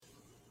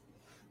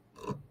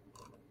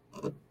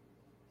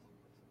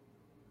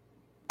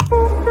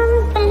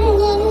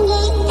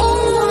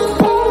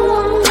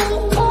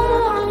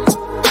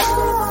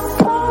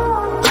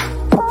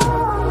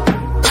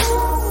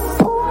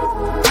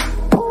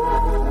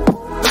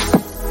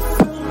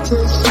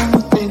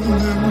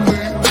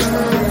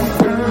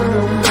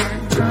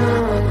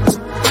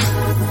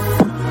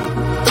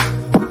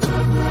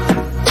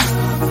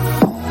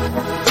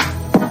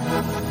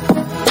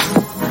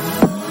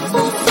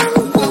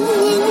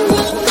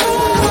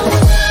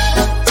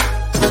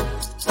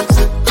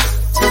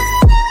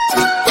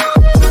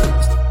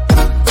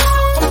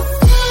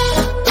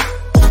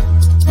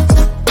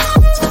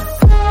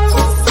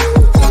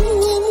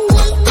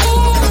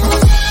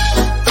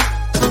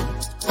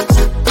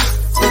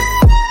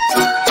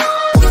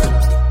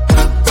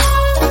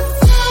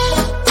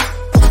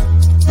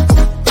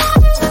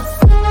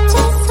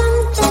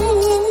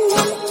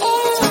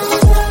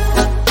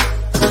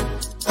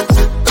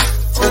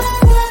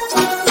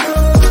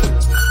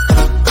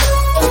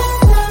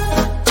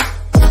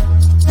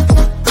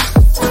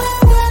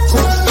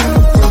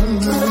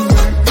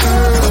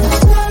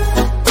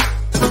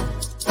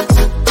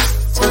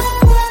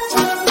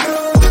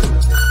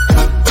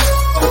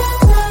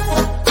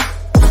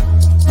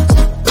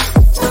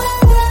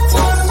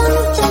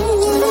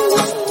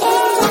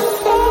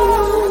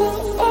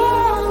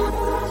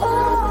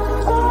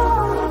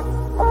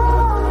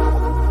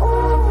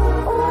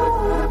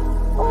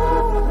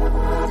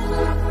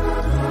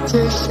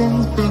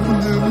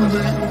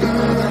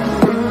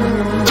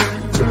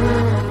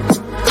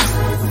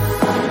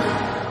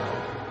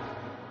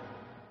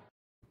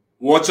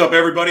What's up,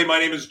 everybody? My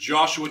name is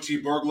Joshua T.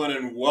 Berglund,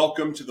 and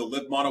welcome to the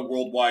Libmana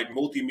Worldwide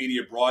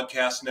Multimedia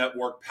Broadcast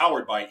Network,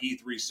 powered by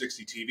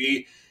E360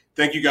 TV.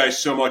 Thank you guys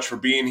so much for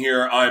being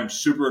here. I'm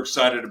super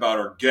excited about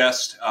our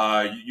guest.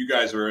 You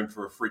guys are in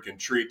for a freaking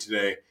treat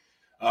today.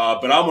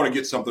 But I want to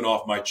get something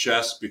off my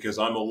chest because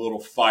I'm a little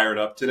fired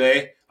up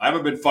today. I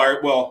haven't been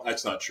fired. Well,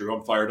 that's not true.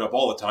 I'm fired up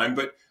all the time,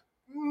 but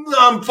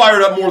I'm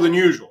fired up more than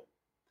usual.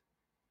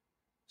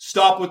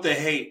 Stop with the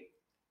hate.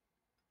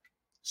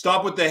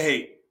 Stop with the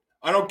hate.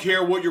 I don't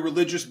care what your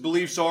religious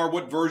beliefs are,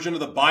 what version of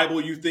the Bible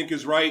you think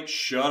is right.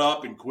 Shut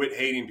up and quit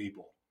hating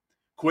people.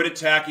 Quit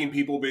attacking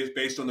people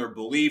based on their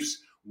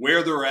beliefs,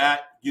 where they're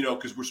at,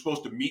 because we're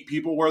supposed to meet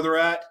people where they're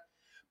at.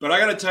 But I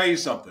got to tell you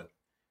something.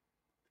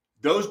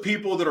 Those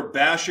people that are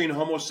bashing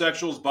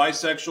homosexuals,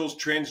 bisexuals,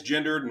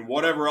 transgendered, and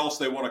whatever else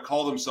they want to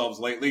call themselves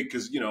lately,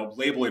 because,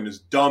 labeling is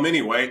dumb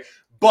anyway.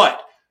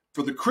 But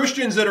for the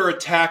Christians that are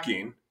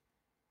attacking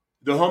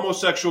the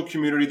homosexual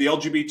community, the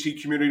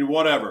LGBT community,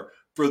 whatever,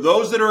 for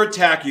those that are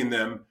attacking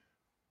them,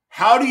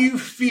 how do you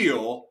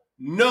feel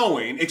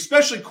knowing,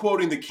 especially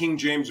quoting the King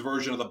James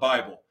Version of the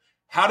Bible,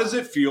 how does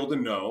it feel to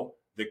know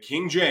that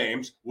King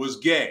James was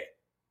gay?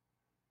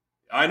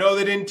 I know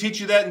they didn't teach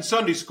you that in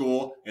Sunday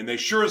school, and they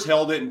sure as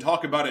hell didn't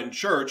talk about it in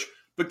church,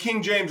 but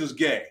King James was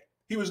gay.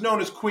 He was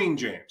known as Queen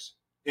James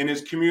in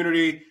his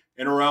community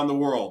and around the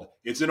world.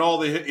 It's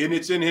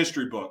in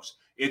history books.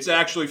 It's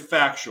actually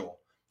factual.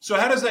 So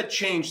how does that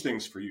change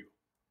things for you?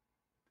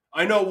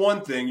 I know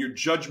one thing, your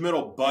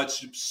judgmental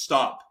butts,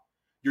 stop.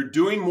 You're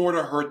doing more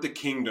to hurt the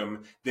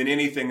kingdom than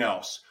anything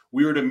else.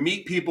 We are to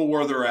meet people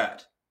where they're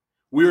at.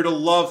 We are to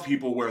love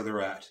people where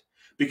they're at.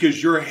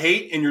 Because your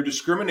hate and your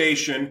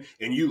discrimination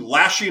and you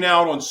lashing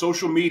out on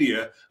social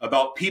media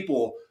about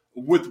people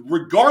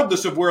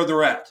regardless of where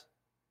they're at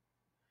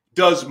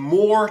does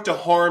more to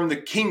harm the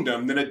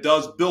kingdom than it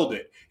does build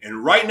it.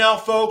 And right now,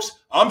 folks,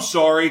 I'm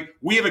sorry,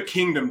 we have a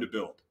kingdom to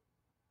build.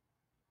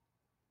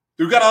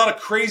 We've got a lot of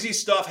crazy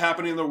stuff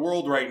happening in the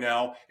world right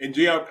now. And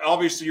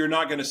obviously you're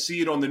not going to see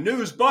it on the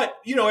news, but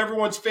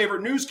everyone's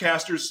favorite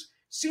newscasters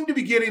seem to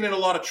be getting in a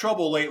lot of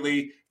trouble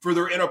lately for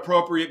their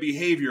inappropriate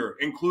behavior,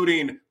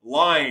 including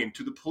lying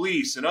to the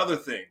police and other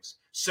things,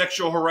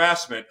 sexual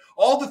harassment,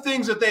 all the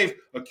things that they've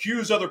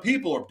accused other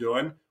people of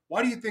doing.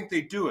 Why do you think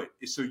they do it?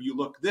 It's so you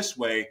look this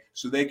way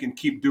so they can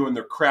keep doing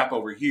their crap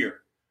over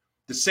here.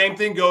 The same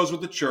thing goes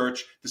with the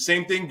church. The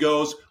same thing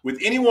goes with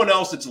anyone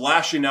else that's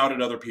lashing out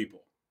at other people.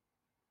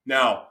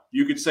 Now,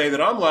 you could say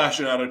that I'm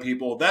lashing out at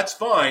people. That's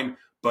fine,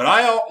 but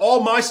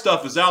all my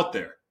stuff is out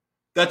there.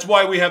 That's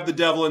why we have the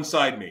devil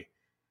inside me,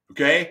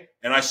 okay?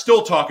 And I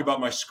still talk about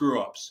my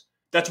screw-ups.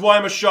 That's why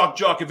I'm a shock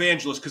jock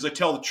evangelist, because I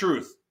tell the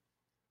truth.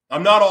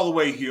 I'm not all the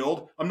way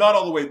healed. I'm not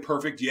all the way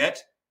perfect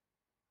yet,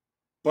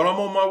 but I'm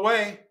on my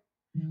way.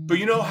 But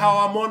you know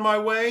how I'm on my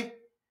way?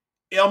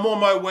 I'm on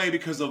my way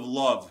because of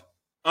love.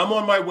 I'm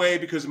on my way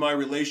because of my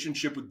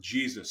relationship with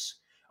Jesus.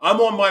 I'm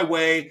on my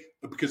way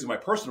because of my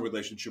personal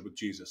relationship with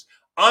Jesus.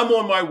 I'm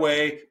on my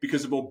way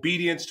because of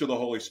obedience to the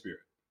Holy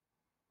Spirit.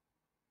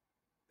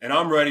 And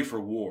I'm ready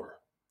for war.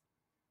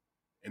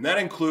 And that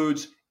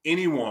includes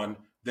anyone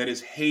that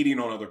is hating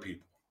on other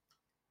people.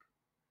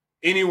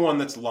 Anyone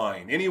that's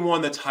lying.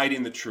 Anyone that's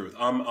hiding the truth.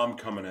 I'm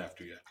coming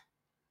after you.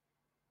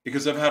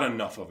 Because I've had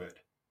enough of it.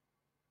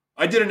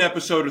 I did an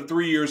episode of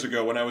 3 years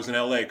ago when I was in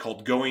LA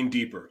called Going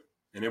Deeper.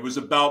 And it was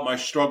about my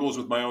struggles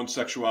with my own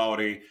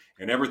sexuality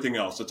and everything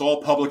else. It's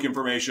all public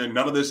information.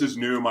 None of this is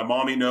new. My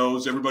mommy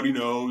knows. Everybody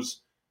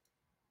knows.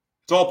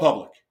 It's all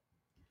public.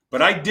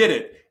 But I did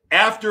it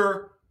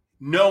after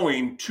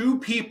knowing 2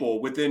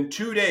 people within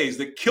 2 days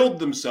that killed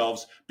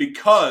themselves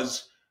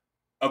because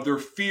of their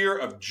fear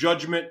of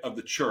judgment of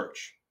the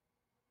church.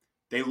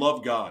 They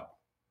love God.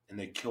 and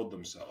they killed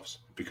themselves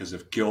because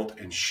of guilt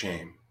and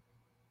shame.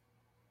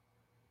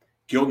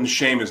 Guilt and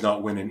shame is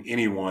not winning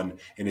anyone,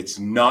 and it's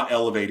not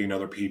elevating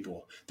other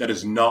people. That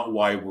is not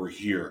why we're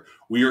here.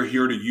 We are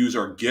here to use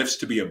our gifts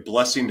to be a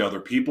blessing to other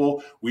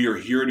people. We are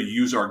here to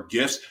use our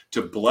gifts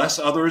to bless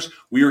others.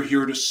 We are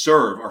here to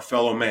serve our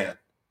fellow man.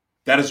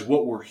 That is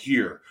what we're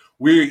here.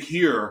 We're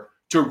here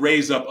to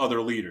raise up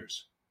other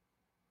leaders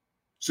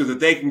so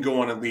that they can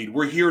go on and lead.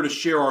 We're here to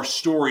share our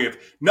story of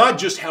not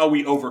just how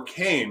we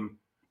overcame,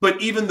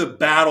 but even the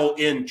battle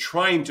in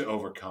trying to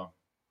overcome.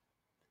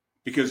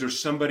 Because there's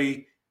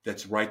somebody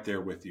that's right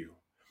there with you.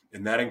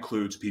 And that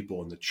includes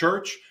people in the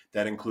church.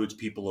 That includes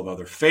people of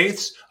other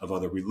faiths, of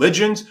other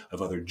religions,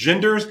 of other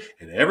genders,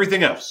 and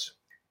everything else.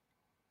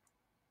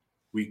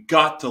 We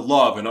got to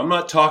love. And I'm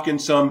not talking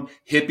some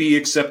hippie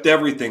accept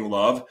everything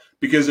love,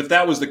 because if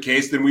that was the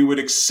case, then we would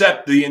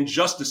accept the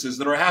injustices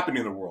that are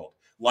happening in the world,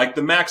 like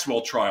the Maxwell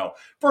trial.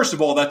 First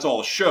of all, that's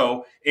all a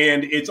show,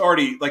 and it's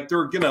already like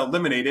they're going to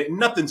eliminate it, and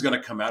nothing's going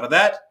to come out of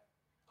that.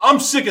 I'm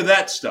sick of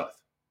that stuff.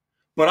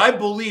 But I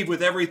believe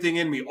with everything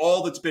in me,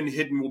 all that's been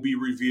hidden will be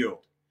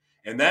revealed.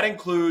 And that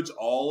includes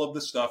all of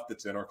the stuff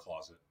that's in our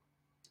closet.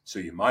 So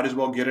you might as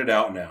well get it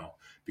out now.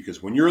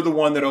 Because when you're the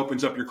one that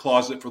opens up your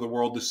closet for the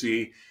world to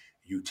see,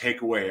 you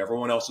take away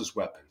everyone else's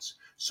weapons.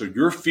 So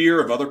your fear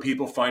of other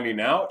people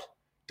finding out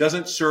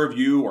doesn't serve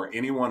you or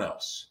anyone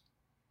else.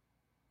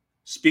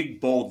 Speak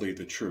boldly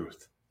the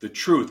truth. The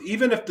truth,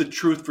 even if the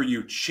truth for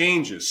you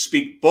changes,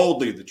 speak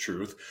boldly the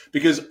truth.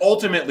 Because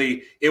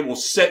ultimately, it will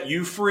set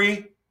you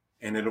free.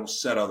 And it'll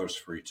set others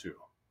free too.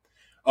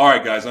 All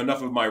right, guys,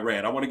 enough of my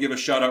rant. I want to give a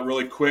shout out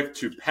really quick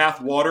to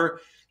Path Water.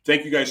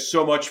 Thank you guys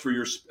so much for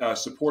your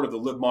support of the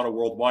Live Mana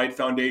Worldwide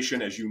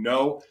Foundation. As you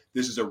know,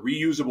 this is a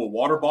reusable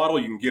water bottle.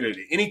 You can get it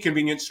at any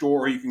convenience store,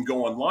 or you can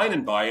go online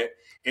and buy it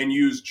and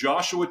use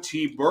Joshua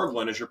T.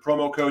 Berglund as your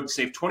promo code to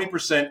save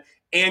 20%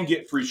 and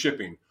get free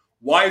shipping.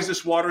 Why is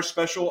this water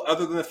special?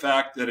 Other than the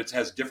fact that it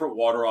has different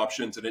water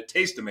options and it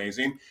tastes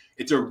amazing,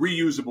 it's a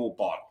reusable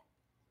bottle.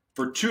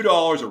 For $2,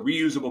 a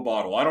reusable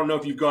bottle. I don't know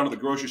if you've gone to the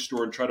grocery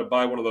store and tried to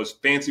buy one of those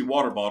fancy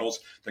water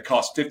bottles that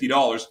cost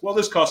 $50. Well,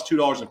 this costs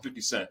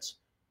 $2.50.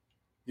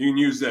 You can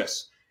use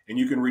this, and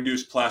you can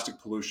reduce plastic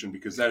pollution,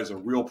 because that is a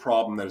real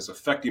problem that is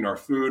affecting our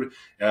food.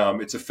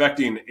 It's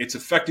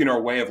affecting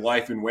our way of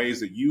life in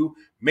ways that you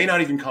may not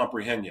even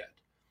comprehend yet.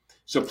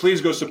 So please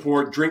go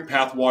support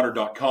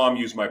drinkpathwater.com.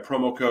 Use my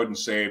promo code and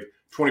save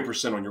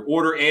 20% on your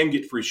order and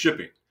get free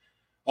shipping.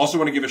 Also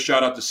want to give a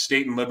shout out to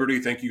State and Liberty.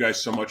 Thank you guys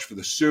so much for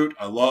the suit.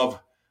 I love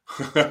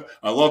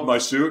my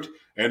suit,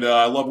 and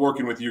I love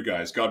working with you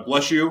guys. God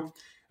bless you.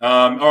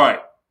 All right.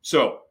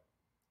 So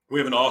we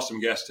have an awesome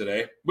guest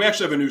today. We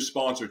actually have a new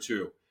sponsor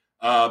too,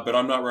 but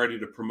I'm not ready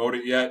to promote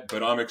it yet,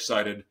 but I'm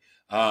excited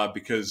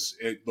because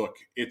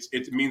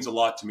it means a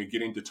lot to me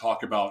getting to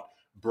talk about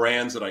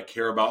brands that I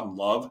care about and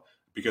love,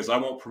 because I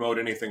won't promote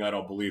anything I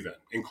don't believe in,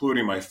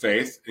 including my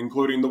faith,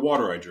 including the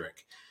water I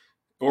drink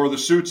or the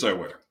suits I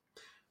wear.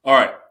 All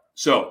right,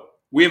 so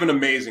we have an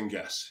amazing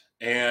guest,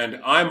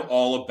 and I'm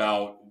all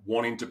about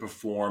wanting to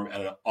perform at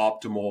an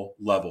optimal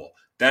level.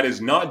 That is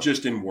not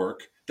just in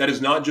work. That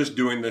is not just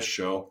doing this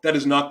show. That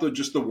is not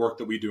just the work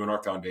that we do in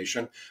our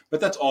foundation, but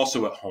that's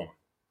also at home.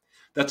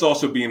 That's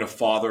also being a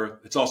father.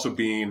 It's also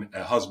being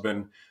a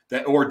husband,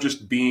 or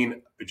just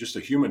being just a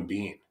human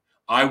being.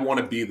 I want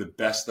to be the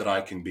best that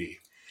I can be.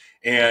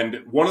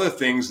 And one of the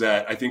things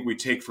that I think we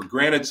take for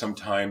granted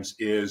sometimes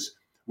is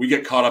we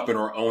get caught up in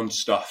our own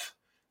stuff.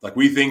 Like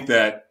we think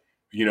that,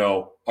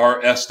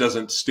 our S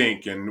doesn't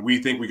stink, and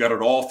we think we got it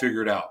all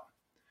figured out.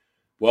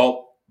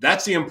 Well,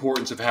 that's the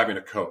importance of having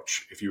a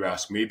coach, if you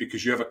ask me,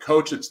 because you have a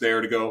coach that's there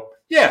to go,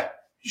 yeah,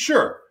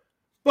 sure.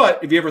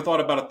 But have you ever thought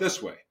about it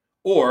this way?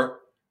 Or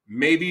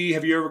maybe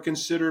have you ever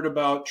considered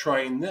about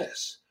trying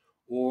this?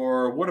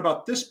 Or what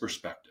about this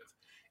perspective?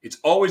 It's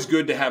always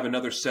good to have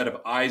another set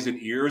of eyes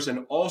and ears,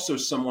 and also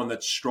someone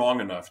that's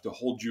strong enough to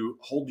hold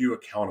you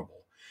accountable.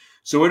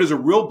 So it is a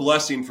real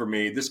blessing for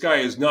me. This guy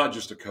is not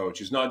just a coach.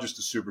 He's not just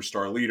a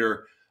superstar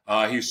leader.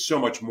 He's so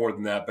much more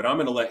than that. But I'm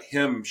going to let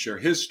him share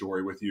his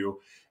story with you.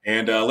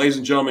 And ladies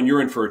and gentlemen,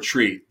 you're in for a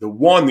treat. The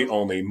one, the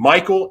only,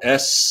 Michael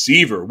S.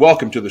 Seaver.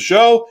 Welcome to the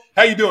show.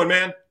 How you doing,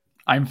 man?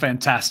 I'm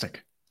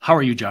fantastic. How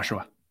are you,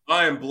 Joshua?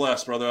 I am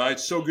blessed, brother.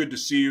 It's so good to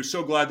see you.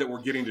 So glad that we're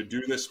getting to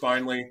do this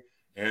finally.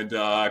 And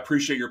I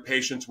appreciate your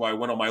patience while I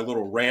went on my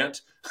little rant.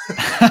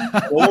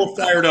 I'm a little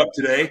fired up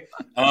today.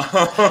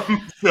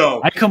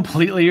 I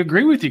completely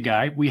agree with you,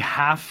 Guy. We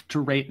have to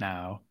right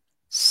now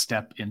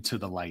step into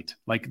the light.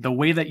 Like the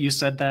way that you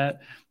said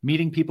that,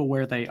 meeting people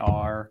where they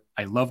are.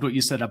 I loved what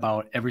you said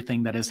about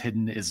everything that is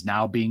hidden is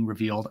now being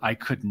revealed. I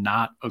could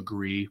not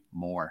agree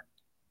more.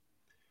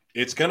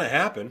 It's going to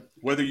happen,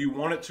 whether you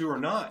want it to or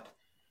not.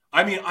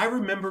 I mean, I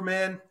remember,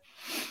 man,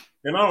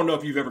 and I don't know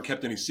if you've ever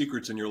kept any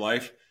secrets in your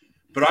life,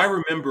 but I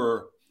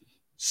remember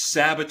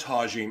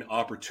sabotaging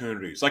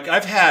opportunities. Like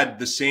I've had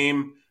the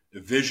same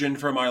vision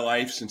for my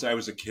life since I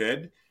was a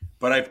kid,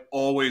 but I've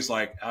always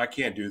I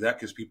can't do that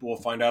because people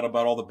will find out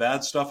about all the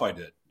bad stuff I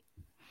did.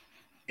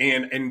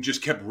 and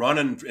just kept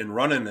running and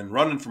running and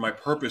running for my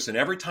purpose. And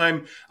every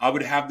time I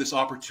would have this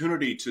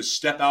opportunity to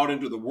step out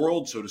into the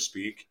world, so to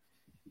speak,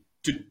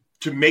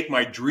 to make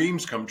my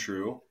dreams come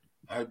true,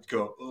 I'd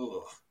go,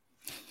 oh,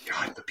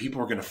 God, the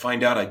people are going to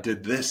find out I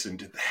did this and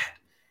did that.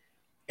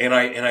 And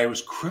I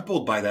was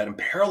crippled by that and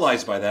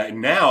paralyzed by that.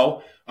 And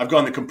now I've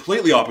gone the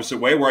completely opposite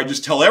way where I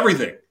just tell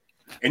everything.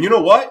 And you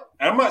know what?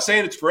 I'm not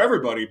saying it's for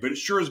everybody, but it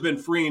sure has been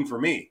freeing for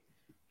me.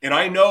 And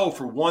I know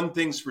for one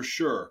thing's for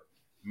sure,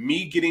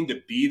 me getting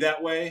to be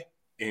that way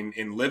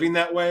and living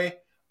that way,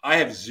 I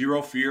have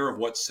zero fear of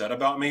what's said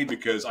about me,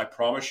 because I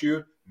promise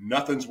you,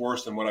 nothing's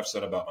worse than what I've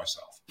said about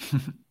myself.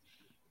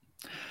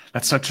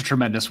 That's such a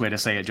tremendous way to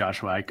say it,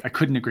 Joshua. I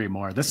couldn't agree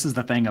more. This is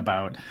the thing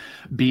about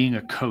being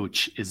a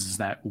coach, is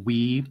that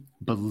we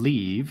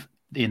believe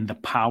in the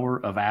power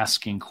of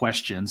asking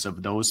questions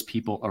of those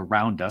people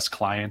around us,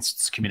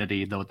 clients,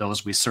 community,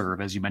 those we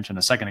serve, as you mentioned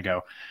a second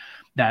ago,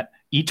 that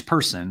each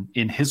person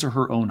in his or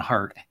her own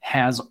heart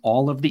has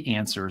all of the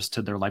answers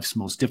to their life's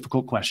most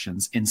difficult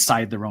questions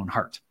inside their own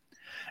heart.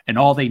 And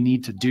all they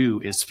need to do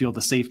is feel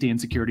the safety and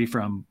security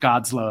from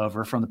God's love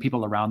or from the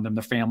people around them,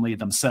 their family,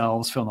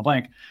 themselves, fill in the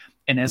blank.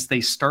 And as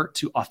they start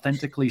to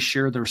authentically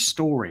share their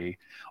story,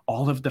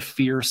 all of the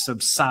fear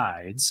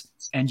subsides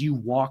and you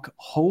walk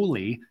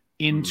wholly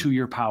into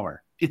your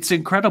power. It's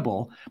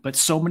incredible, but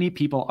so many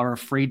people are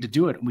afraid to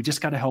do it. And we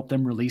just got to help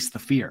them release the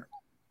fear.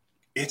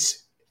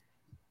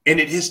 And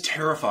it is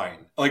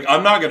terrifying. Like,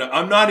 I'm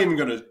not even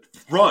gonna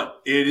front.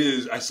 It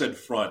is, I said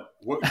front.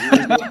 What?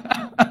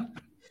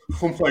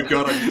 Oh my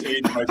God, I just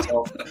aged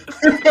myself.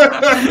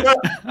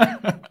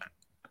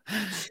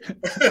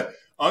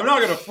 I'm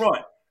not gonna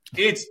front.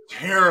 It's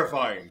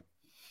terrifying.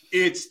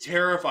 It's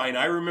terrifying.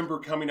 I remember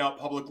coming out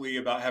publicly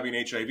about having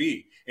HIV,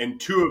 and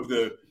two of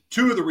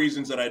the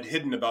reasons that I'd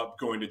hidden about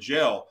going to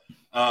jail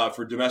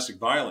for domestic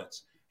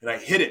violence. And I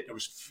hid it. I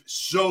was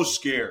so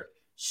scared.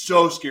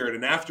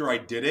 And after I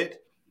did it,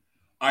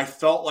 I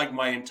felt like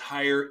my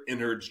entire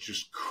innards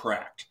just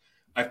cracked.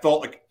 I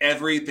felt like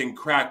everything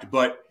cracked.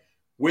 But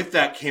with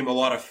that came a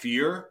lot of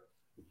fear.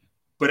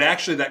 But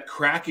actually that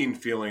cracking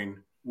feeling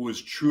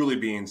was truly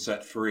being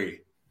set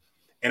free.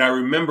 And I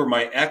remember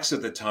my ex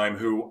at the time,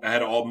 who I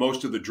had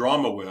most of the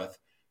drama with,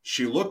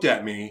 she looked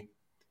at me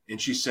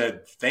and she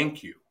said,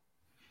 "Thank you."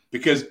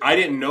 Because I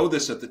didn't know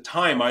this at the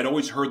time. I'd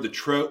always heard the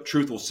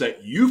truth will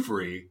set you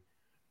free,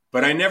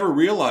 but I never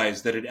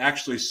realized that it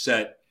actually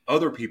set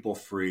other people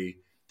free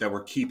that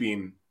were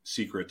keeping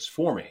secrets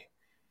for me.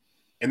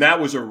 And that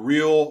was a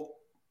real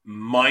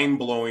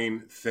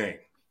mind-blowing thing.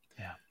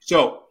 Yeah.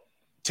 So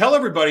tell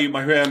everybody,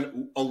 my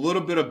man, a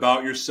little bit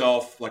about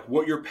yourself, like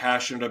what you're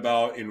passionate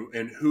about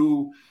and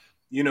who,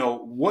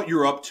 what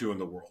you're up to in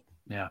the world.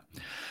 Yeah.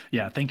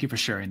 Yeah. Thank you for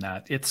sharing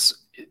that.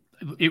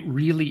 It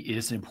really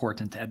is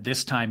important at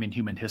this time in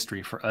human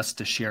history for us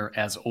to share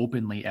as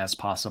openly as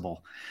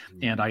possible.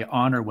 And I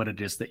honor what it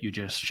is that you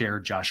just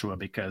shared, Joshua,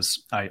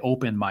 because I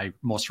opened my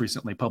most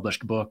recently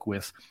published book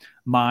with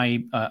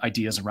my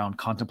ideas around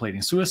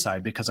contemplating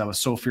suicide, because I was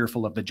so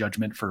fearful of the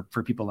judgment for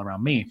people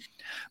around me.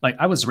 Like,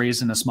 I was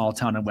raised in a small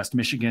town in West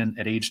Michigan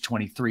at age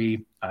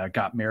 23,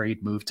 got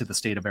married, moved to the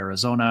state of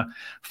Arizona.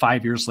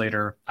 5 years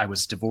later, I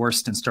was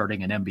divorced and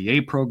starting an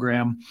MBA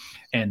program.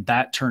 And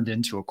that turned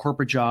into a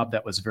corporate job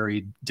that was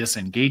very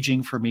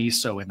disengaging for me.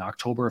 So in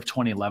October of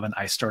 2011,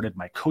 I started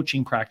my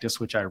coaching practice,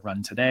 which I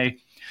run today.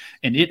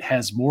 And it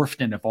has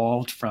morphed and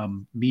evolved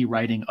from me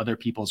writing other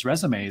people's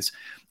resumes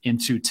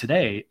into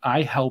today,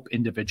 I help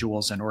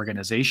individuals and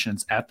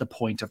organizations at the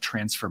point of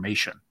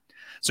transformation.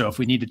 So if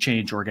we need to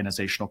change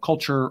organizational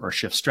culture or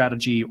shift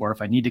strategy, or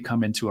if I need to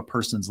come into a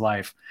person's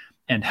life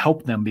and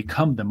help them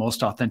become the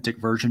most authentic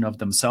version of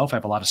themselves, I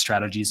have a lot of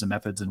strategies and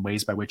methods and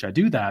ways by which I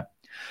do that.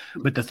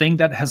 But the thing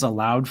that has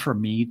allowed for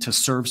me to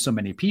serve so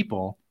many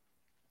people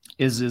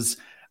is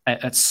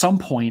at some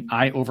point,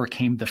 I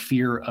overcame the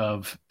fear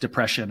of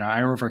depression.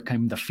 I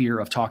overcame the fear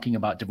of talking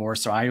about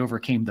divorce. Or I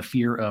overcame the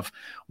fear of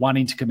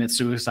wanting to commit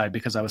suicide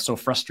because I was so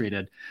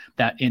frustrated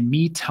that in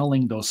me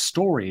telling those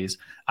stories,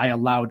 I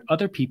allowed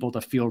other people to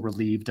feel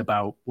relieved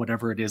about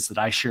whatever it is that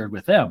I shared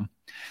with them.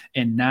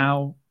 And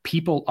now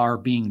people are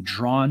being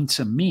drawn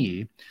to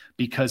me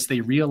because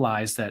they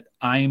realize that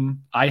I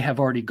have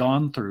already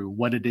gone through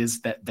what it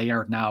is that they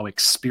are now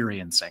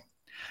experiencing.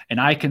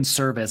 And I can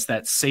serve as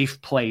that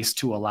safe place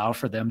to allow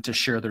for them to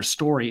share their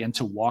story and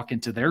to walk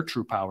into their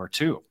true power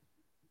too.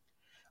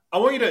 I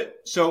want you to,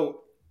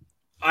 so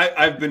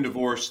I've been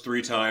divorced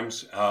 3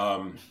 times.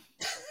 And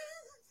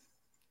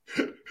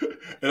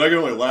I can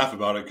only laugh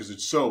about it because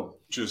it's so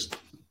just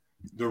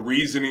the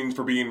reasoning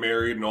for being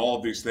married and all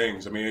of these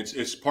things. I mean,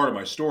 it's part of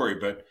my story,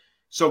 but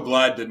so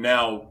glad to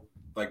now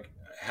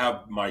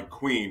have my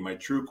queen, my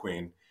true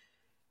queen.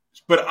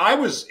 But I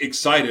was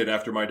excited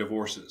after my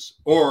divorces,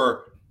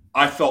 or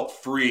I felt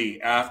free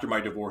after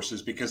my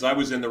divorces because I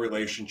was in the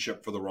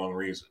relationship for the wrong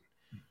reason.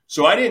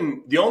 So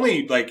the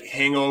only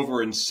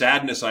hangover and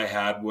sadness I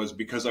had was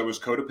because I was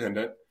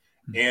codependent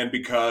and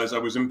because I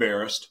was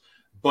embarrassed,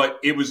 but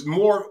it was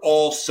more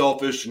all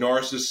selfish,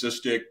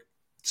 narcissistic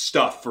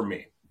stuff for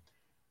me.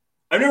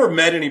 I've never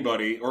met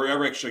anybody or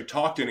ever actually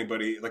talked to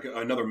anybody like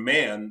another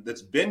man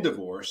that's been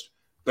divorced,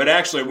 but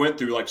actually went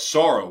through like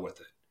sorrow with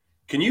it.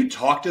 Can you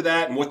talk to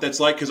that and what that's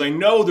like? Because I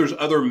know there's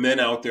other men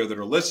out there that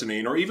are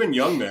listening, or even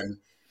young men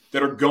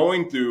that are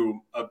going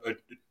through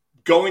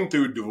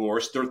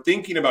divorce. They're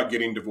thinking about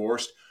getting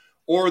divorced,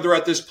 or they're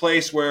at this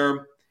place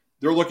where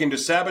they're looking to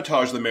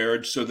sabotage the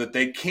marriage so that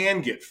they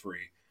can get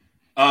free.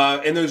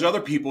 And there's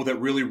other people that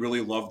really,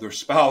 really love their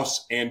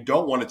spouse and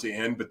don't want it to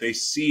end, but they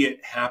see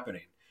it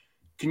happening.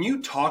 Can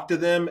you talk to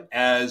them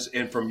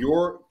and from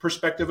your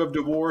perspective of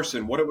divorce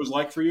and what it was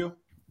like for you?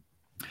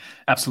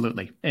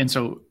 Absolutely. And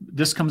so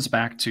this comes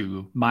back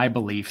to my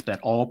belief that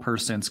all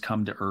persons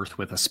come to earth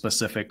with a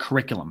specific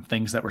curriculum,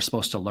 things that we're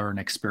supposed to learn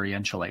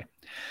experientially.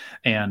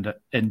 And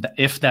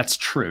if that's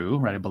true,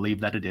 right, I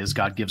believe that it is,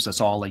 God gives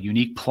us all a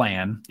unique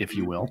plan, if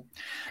you will.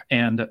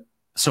 And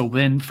so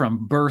then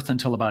from birth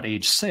until about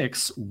age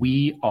 6,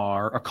 we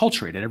are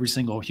acculturated. Every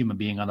single human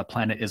being on the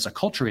planet is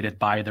acculturated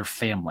by their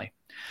family.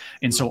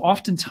 And so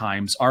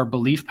oftentimes our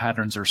belief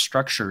patterns or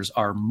structures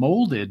are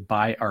molded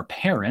by our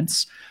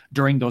parents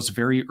during those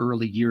very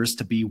early years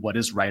to be what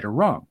is right or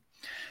wrong.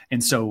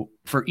 And so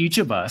for each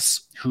of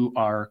us who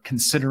are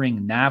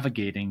considering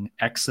navigating,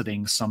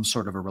 exiting some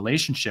sort of a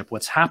relationship,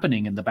 what's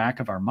happening in the back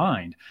of our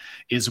mind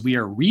is we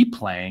are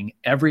replaying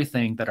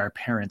everything that our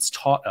parents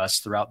taught us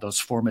throughout those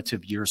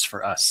formative years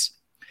for us.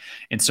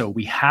 And so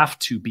we have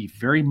to be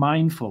very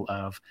mindful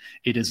of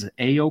it is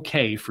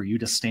A-okay for you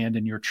to stand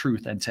in your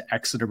truth and to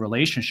exit a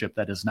relationship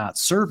that is not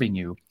serving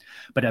you.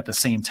 But at the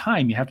same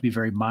time, you have to be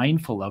very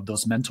mindful of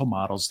those mental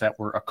models that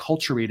were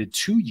acculturated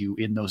to you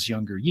in those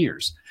younger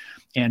years.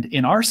 And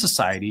in our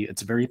society,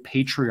 it's very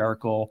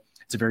patriarchal.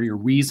 It's a very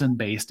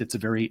reason-based. It's a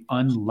very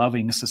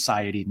unloving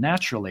society.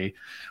 Naturally,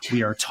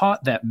 we are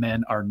taught that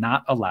men are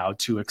not allowed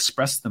to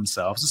express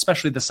themselves,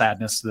 especially the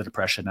sadness, the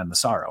depression, and the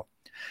sorrow.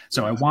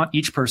 So I want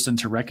each person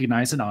to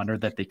recognize and honor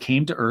that they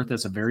came to earth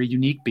as a very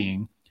unique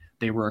being.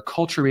 They were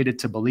acculturated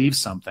to believe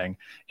something,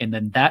 and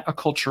then that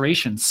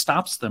acculturation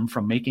stops them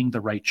from making the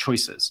right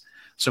choices.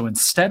 So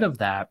instead of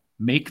that,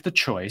 make the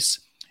choice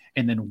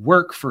and then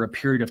work for a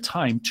period of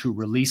time to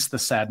release the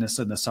sadness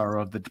and the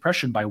sorrow of the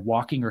depression by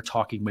walking or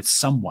talking with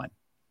someone.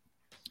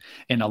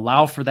 And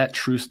allow for that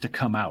truth to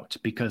come out,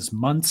 because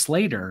months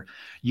later,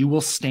 you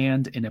will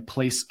stand in a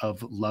place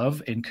of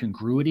love and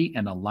congruity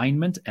and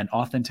alignment and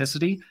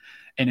authenticity,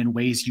 and in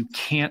ways you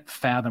can't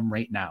fathom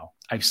right now.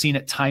 I've seen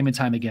it time and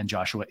time again,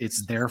 Joshua.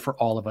 It's there for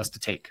all of us to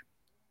take.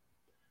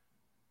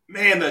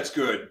 Man, that's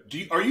good.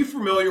 Are you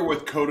familiar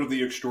with Code of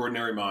the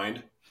Extraordinary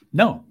Mind?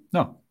 No.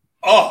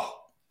 Oh,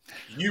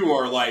 you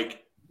are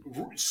like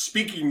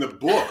speaking the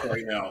book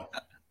right now.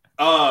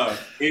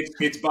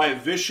 It's by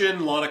Vishen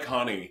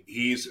Lakhiani.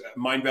 He's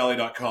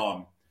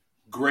mindvalley.com.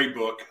 Great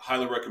book.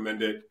 Highly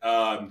recommend it.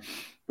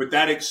 But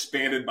that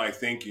expanded my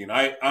thinking.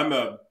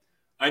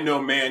 I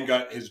know man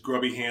got his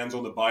grubby hands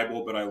on the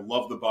Bible, but I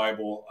love the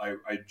Bible.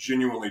 I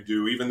genuinely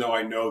do, even though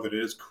I know that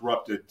it is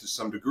corrupted to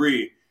some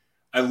degree.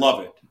 I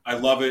love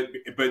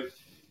it. But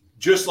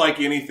just like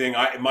anything,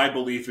 my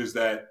belief is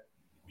that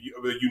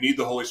you need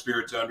the Holy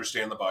Spirit to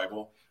understand the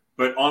Bible.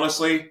 But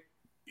honestly,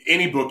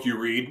 any book you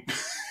read,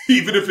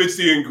 even if it's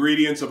the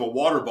ingredients of a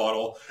water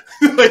bottle,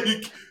 like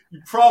you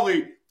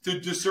probably to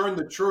discern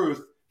the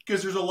truth,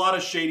 because there's a lot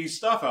of shady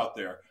stuff out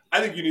there. I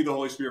think you need the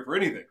Holy Spirit for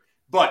anything.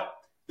 But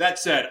that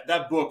said,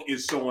 that book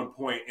is so on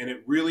point, and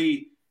it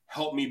really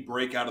helped me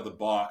break out of the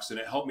box, and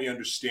it helped me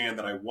understand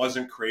that I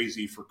wasn't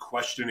crazy for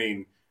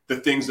questioning the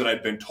things that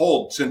I'd been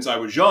told since I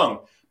was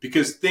young,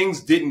 because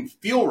things didn't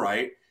feel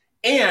right.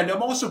 And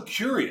I'm also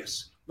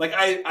curious. Like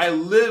I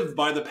live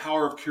by the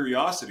power of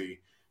curiosity.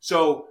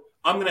 So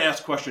I'm going to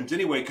ask questions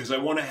anyway, because I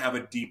want to have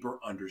a deeper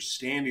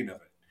understanding of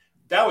it.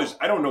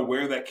 I don't know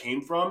where that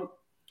came from,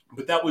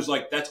 but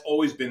that's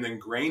always been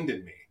ingrained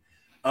in me.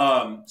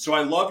 So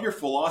I love your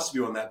philosophy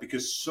on that,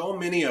 because so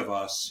many of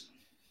us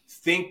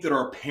think that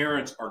our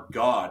parents are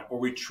God, or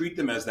we treat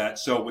them as that.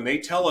 So when they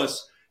tell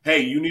us,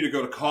 hey, you need to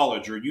go to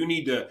college, or you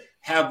need to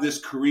have this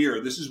career,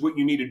 this is what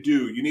you need to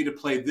do, you need to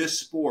play this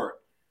sport.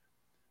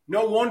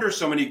 No wonder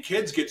so many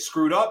kids get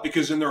screwed up,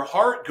 because in their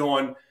heart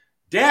going,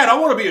 Dad, I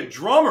want to be a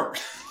drummer.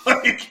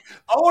 Like,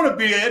 I want to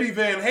be Eddie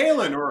Van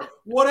Halen or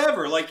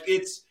whatever. Like,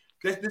 this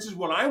is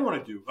what I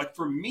want to do. Like,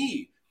 for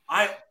me,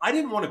 I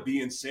didn't want to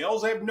be in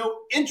sales. I have no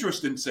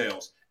interest in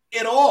sales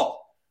at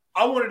all.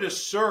 I wanted to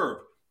serve,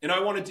 and I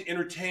wanted to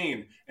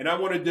entertain, and I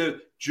wanted to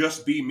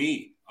just be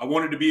me. I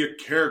wanted to be a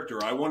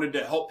character. I wanted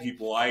to help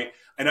people. I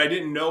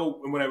didn't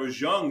know when I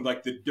was young,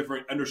 like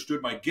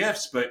understood my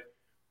gifts, but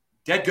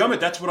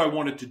dadgummit, that's what I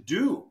wanted to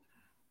do.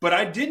 But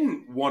I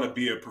didn't want to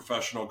be a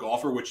professional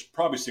golfer, which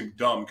probably seemed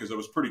dumb because I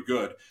was pretty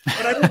good.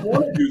 But I didn't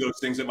want to do those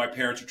things that my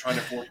parents are trying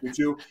to force me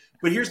to.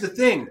 But here's the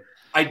thing.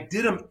 I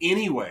did them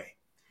anyway.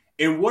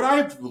 And what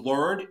I've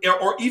learned,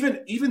 or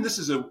even this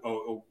is a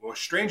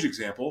strange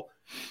example,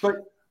 but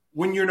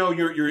when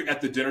you're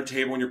at the dinner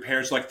table and your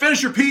parents are like,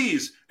 finish your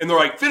peas, and they're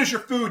like, finish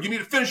your food, you need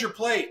to finish your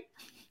plate.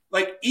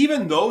 Like,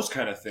 even those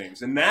kind of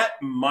things and that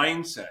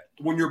mindset,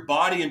 when your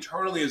body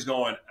internally is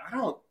going,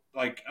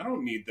 like, I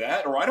don't need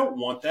that, or I don't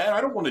want that.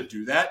 I don't want to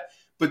do that.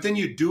 But then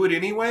you do it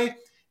anyway.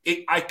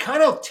 I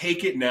kind of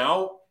take it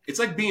now. It's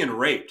like being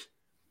raped.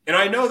 And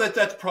I know that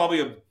that's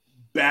probably a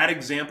bad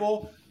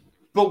example,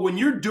 but when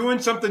you're doing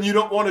something you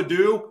don't want to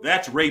do,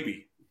 that's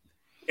rapey.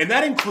 And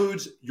that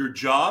includes your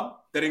job.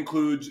 That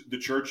includes the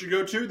church you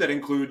go to. That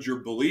includes your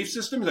belief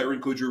system. That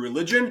includes your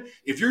religion.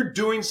 If you're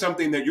doing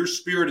something that your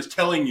spirit is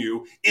telling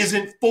you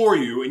isn't for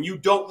you and you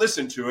don't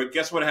listen to it,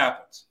 guess what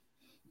happens?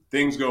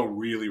 Things go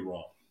really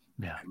wrong.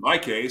 Yeah. In my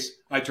case,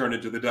 I turn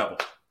into the devil.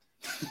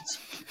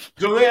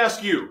 So let me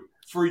ask you,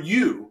 for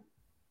you,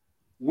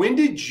 when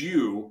did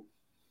you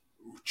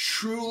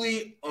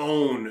truly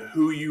own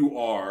who you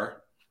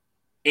are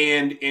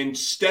and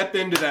step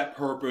into that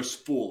purpose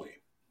fully?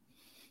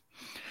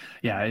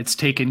 Yeah, it's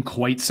taken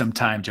quite some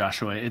time,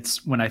 Joshua.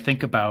 It's when I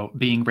think about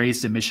being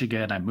raised in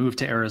Michigan, I moved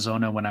to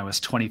Arizona when I was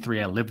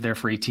 23. I lived there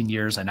for 18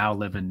 years. I now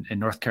live in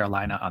North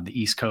Carolina on the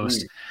East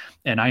Coast,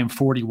 and I am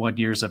 41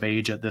 years of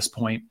age at this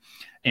point.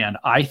 And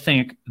I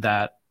think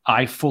that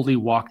I fully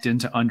walked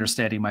into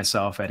understanding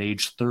myself at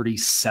age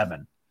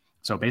 37.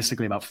 So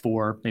basically about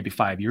 4, maybe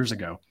 5 years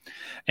ago.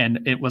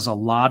 And it was a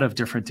lot of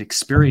different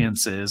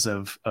experiences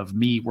of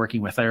me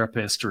working with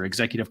therapists or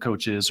executive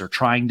coaches or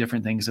trying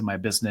different things in my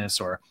business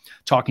or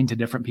talking to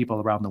different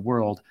people around the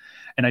world.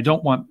 And I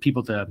don't want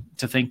people to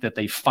think that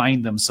they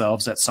find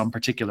themselves at some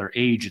particular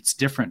age. It's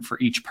different for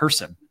each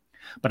person.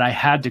 But I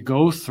had to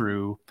go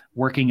through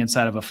working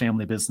inside of a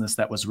family business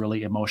that was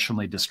really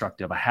emotionally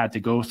destructive. I had to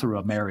go through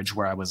a marriage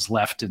where I was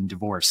left and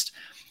divorced.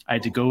 I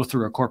had to go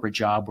through a corporate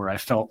job where I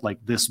felt like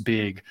this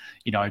big,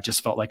 I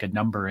just felt like a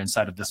number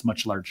inside of this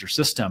much larger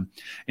system.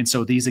 And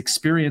so these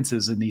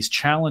experiences and these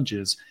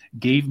challenges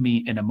gave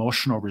me an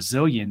emotional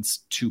resilience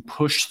to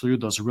push through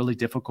those really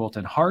difficult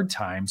and hard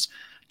times,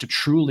 to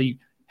truly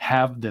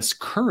have this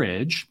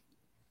courage,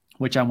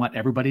 which I want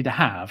everybody to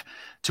have,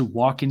 to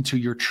walk into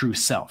your true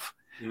self.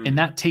 And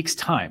that takes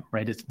time,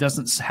 right? It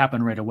doesn't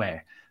happen right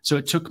away. So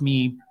it took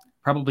me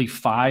probably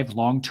 5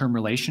 long-term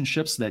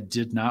relationships that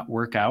did not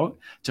work out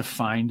to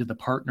find the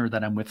partner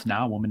that I'm with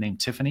now, a woman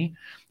named Tiffany,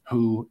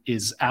 who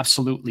is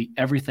absolutely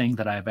everything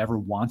that I've ever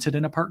wanted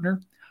in a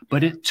partner.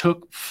 But it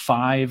took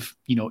 5,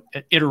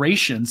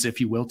 iterations,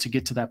 if you will, to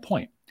get to that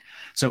point.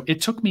 So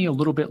it took me a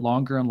little bit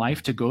longer in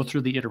life to go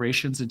through the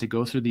iterations and to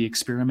go through the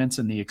experiments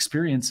and the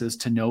experiences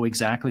to know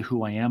exactly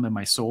who I am in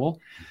my soul.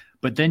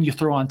 But then you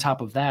throw on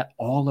top of that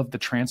all of the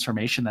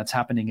transformation that's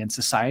happening in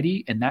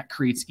society, and that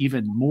creates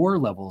even more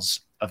levels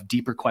of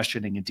deeper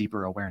questioning and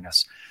deeper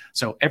awareness.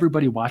 So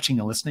everybody watching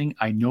and listening,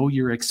 I know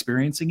you're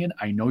experiencing it.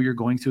 I know you're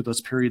going through those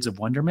periods of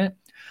wonderment,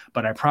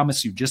 but I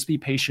promise you, just be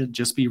patient,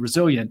 just be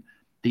resilient.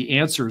 The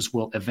answers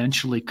will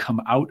eventually come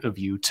out of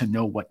you to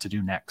know what to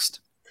do next.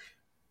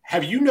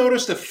 Have you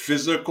noticed a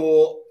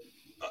physical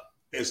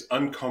is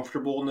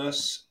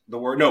uncomfortableness? The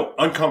word? No,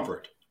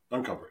 uncomfort.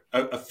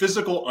 A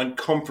physical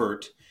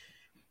uncomfort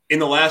in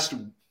the last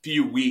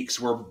few weeks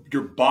where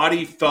your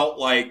body felt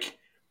like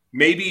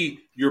maybe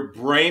your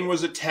brain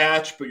was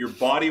attached, but your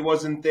body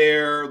wasn't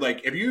there.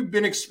 Like, have you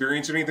been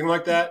experiencing anything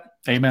like that?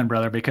 Amen,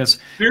 brother, because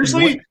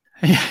seriously?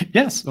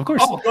 Yes, of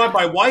course. Oh God,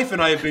 my wife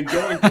and I have been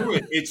going through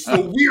it. It's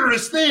the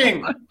weirdest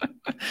thing.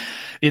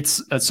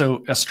 It's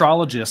so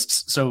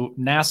astrologists. So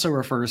NASA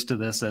refers to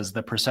this as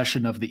the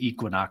precession of the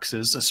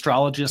equinoxes.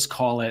 Astrologists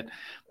call it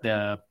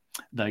the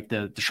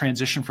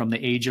transition from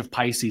the age of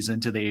Pisces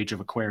into the age of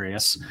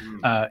Aquarius.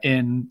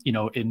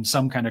 In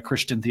some kind of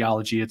Christian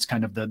theology, it's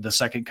kind of the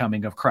second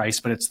coming of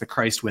Christ, but it's the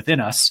Christ within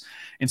us.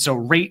 And so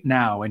right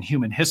now in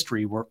human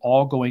history, we're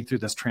all going through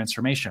this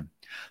transformation.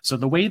 So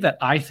the way that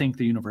I think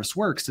the universe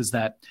works is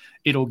that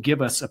it'll give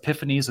us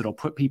epiphanies. It'll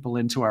put people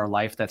into our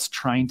life that's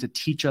trying to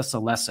teach us a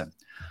lesson.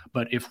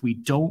 But if we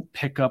don't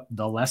pick up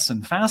the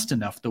lesson fast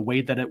enough, the way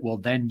that it will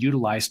then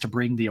utilize to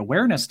bring the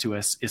awareness to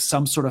us is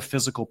some sort of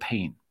physical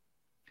pain.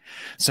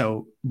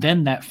 So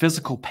then that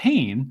physical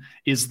pain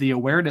is the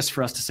awareness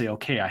for us to say,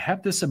 okay, I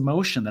have this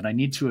emotion that I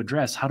need to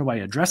address. How do I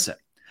address it?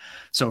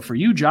 So for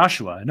you,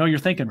 Joshua, I know you're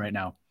thinking right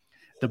now,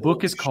 the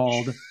book is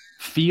called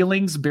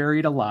Feelings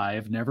Buried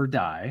Alive Never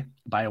Die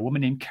by a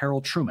woman named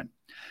Carol Trueman.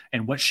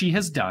 And what she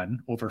has done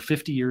over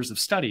 50 years of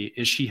study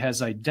is she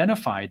has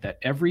identified that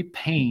every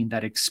pain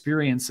that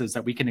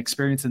we can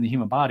experience in the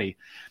human body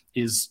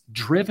is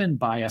driven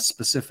by a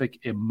specific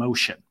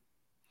emotion.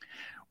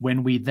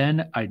 When we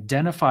then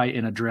identify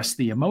and address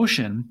the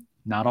emotion,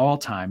 not all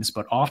times,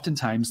 but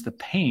oftentimes the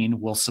pain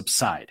will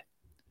subside.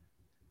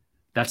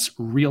 That's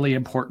really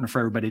important for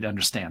everybody to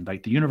understand.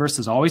 Like, the universe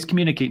is always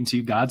communicating to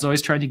you. God's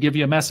always trying to give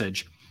you a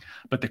message.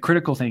 But the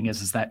critical thing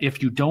is that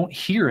if you don't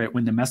hear it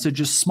when the message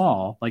is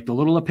small, like the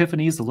little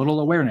epiphanies, the little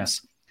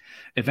awareness,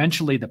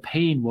 eventually the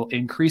pain will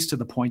increase to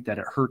the point that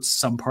it hurts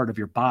some part of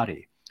your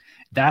body.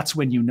 That's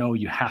when you know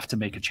you have to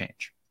make a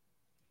change.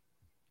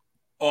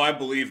 Oh, I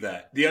believe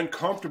that. The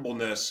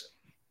uncomfortableness,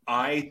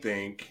 I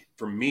think,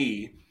 for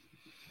me,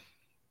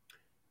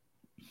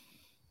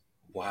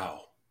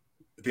 wow.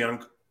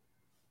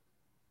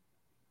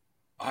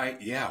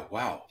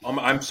 Wow.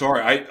 I'm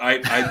sorry.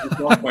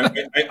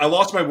 I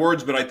lost my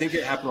words, but I think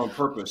it happened on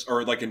purpose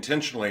or like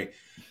intentionally.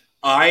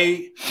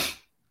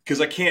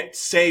 Because I can't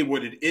say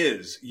what it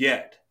is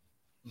yet,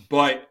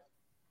 but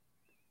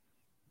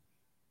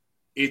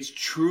it's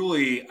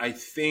truly, I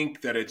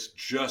think that it's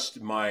just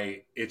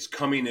it's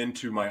coming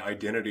into my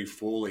identity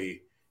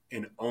fully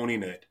and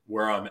owning it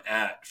where I'm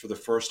at for the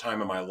first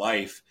time in my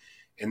life.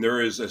 And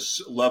there is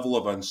a level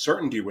of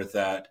uncertainty with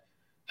that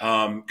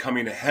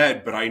coming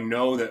ahead, but I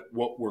know that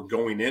what we're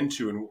going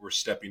into and what we're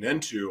stepping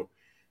into,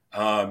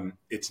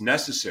 it's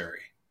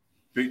necessary.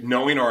 But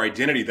knowing our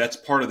identity, that's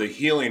part of the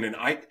healing. And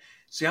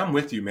I'm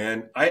with you,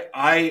 man.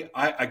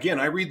 Again,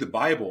 I read the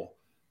Bible,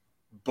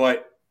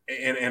 but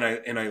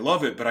and I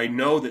love it, but I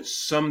know that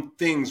some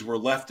things were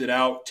left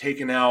out,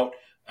 taken out.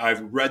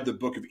 I've read the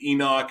book of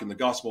Enoch and the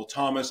Gospel of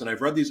Thomas, and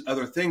I've read these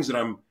other things that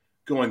I'm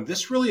going,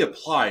 this really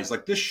applies.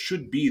 Like this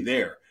should be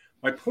there.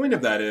 My point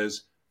of that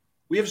is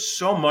we have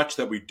so much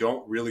that we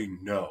don't really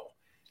know.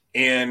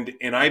 And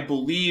I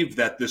believe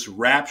that this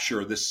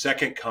rapture, this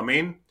second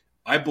coming,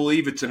 I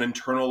believe it's an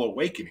internal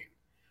awakening.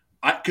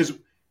 Because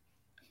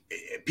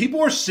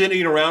people are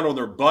sitting around on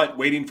their butt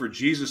waiting for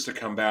Jesus to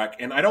come back,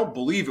 and I don't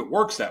believe it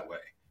works that way.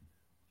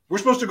 We're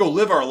supposed to go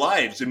live our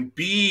lives and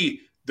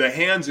be the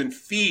hands and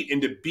feet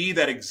and to be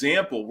that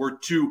example.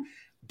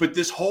 But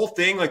this whole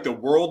thing, like the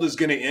world is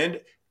going to end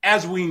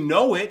as we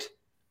know it,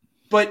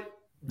 but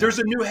there's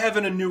a new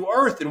heaven, a new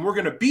earth, and we're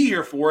going to be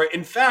here for it.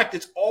 In fact,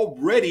 it's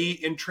already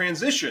in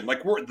transition.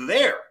 Like we're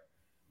there.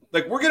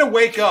 Like we're going to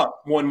wake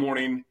up one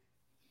morning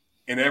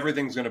and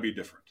everything's going to be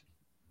different.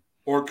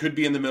 Or it could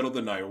be in the middle of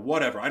the night or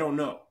whatever. I don't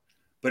know.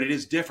 But it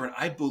is different.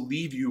 I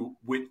believe you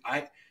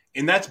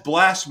and that's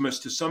blasphemous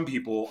to some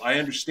people. I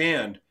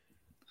understand.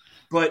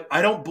 But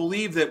I don't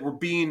believe that we're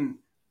being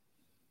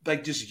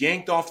like just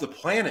yanked off the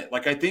planet.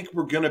 Like I think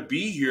we're going to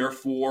be here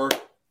for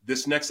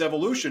this next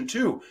evolution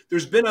too.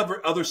 There's been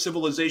other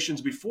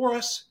civilizations before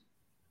us.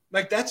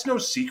 Like that's no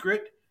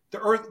secret. The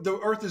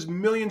earth is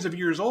millions of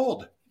years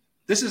old.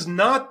 This is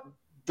not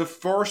the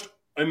first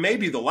and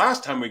maybe the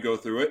last time we go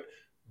through it,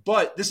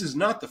 but this is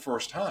not the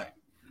first time.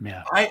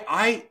 Yeah.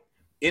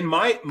 In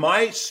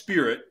my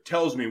spirit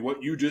tells me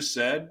what you just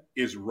said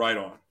is right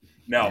on.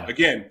 Now,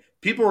 Again,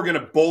 people are going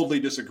to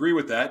boldly disagree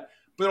with that,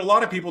 but a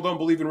lot of people don't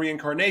believe in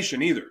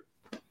reincarnation either.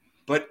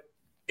 But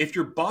if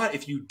you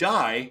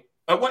die,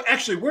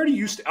 where do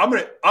you I'm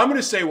going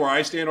to say where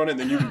I stand on it, and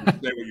then you can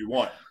say what you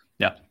want.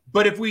 Yeah.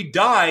 But if we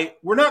die,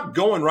 we're not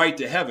going right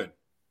to heaven.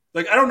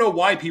 Like I don't know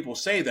why people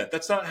say that.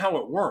 That's not how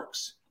it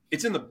works.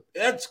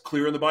 That's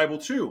clear in the Bible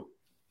too.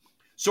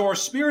 So our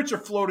spirits are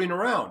floating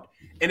around.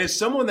 And as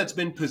someone that's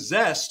been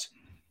possessed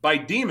by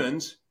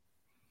demons,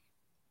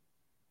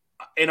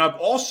 and I've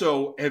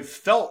also have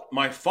felt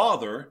my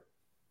father,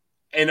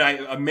 and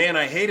a man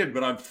I hated,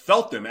 but I've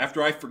felt him.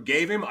 After I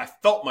forgave him, I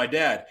felt my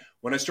dad.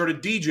 When I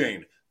started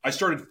DJing, I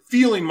started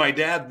feeling my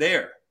dad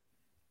there.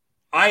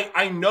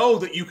 I know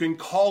that you can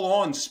call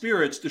on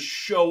spirits to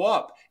show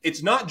up.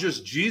 It's not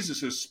just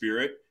Jesus'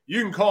 spirit.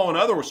 You can call on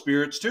other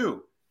spirits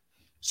too.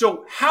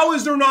 So how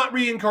is there not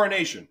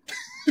reincarnation?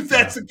 If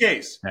that's the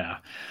case. Yeah,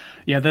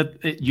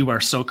 you are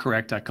so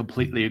correct. I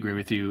completely agree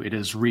with you. It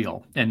is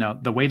real. And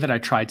the way that I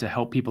try to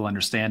help people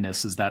understand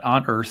this is that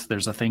on Earth,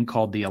 there's a thing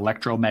called the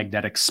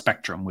electromagnetic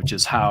spectrum, which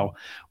is how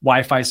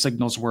Wi-Fi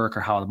signals work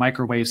or how the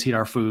microwaves heat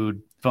our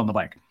food, fill in the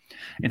blank.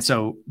 And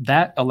so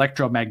that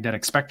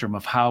electromagnetic spectrum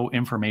of how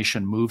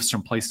information moves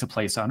from place to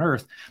place on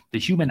Earth, the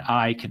human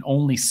eye can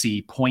only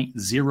see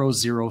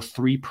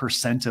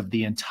 0.003% of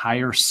the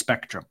entire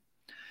spectrum.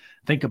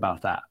 Think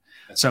about that.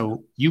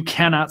 So you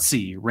cannot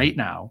see right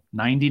now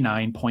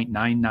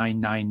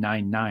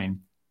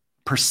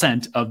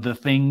 99.99999% of the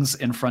things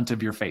in front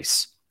of your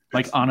face.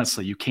 Like,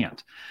 honestly, you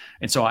can't.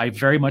 And so I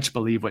very much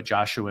believe what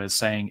Joshua is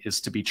saying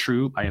is to be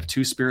true. I have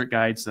 2 spirit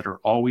guides that are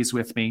always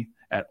with me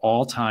at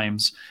all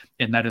times.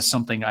 And that is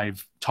something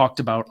I've talked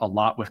about a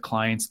lot with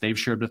clients. They've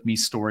shared with me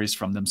stories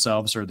from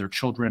themselves or their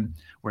children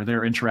where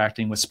they're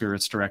interacting with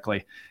spirits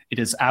directly. It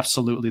is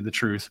absolutely the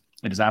truth.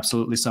 It is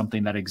absolutely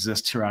something that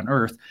exists here on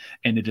Earth,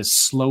 and it is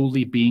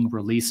slowly being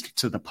released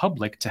to the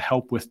public to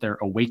help with their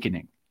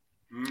awakening.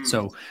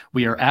 So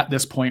we are at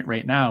this point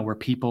right now where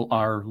people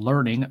are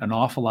learning an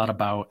awful lot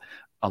about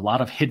a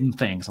lot of hidden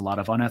things, a lot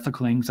of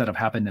unethical things that have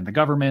happened in the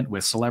government,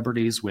 with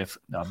celebrities, with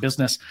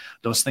business.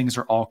 Those things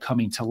are all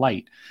coming to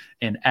light.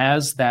 And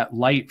as that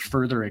light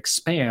further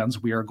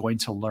expands, we are going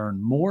to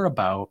learn more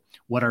about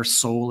what our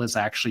soul is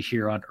actually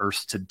here on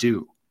Earth to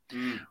do.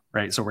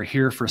 Right. So we're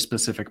here for a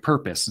specific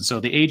purpose. And so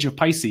the age of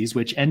Pisces,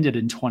 which ended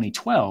in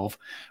 2012,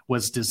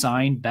 was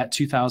designed, that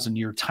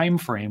 2000-year time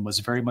frame was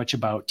very much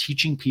about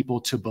teaching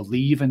people to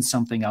believe in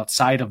something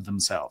outside of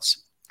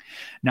themselves.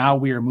 Now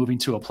we are moving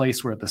to a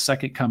place where the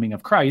second coming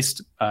of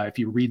Christ, if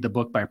you read the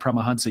book by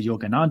Paramahansa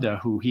Yogananda,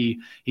 who he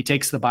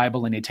takes the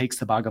Bible and he takes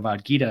the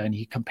Bhagavad Gita and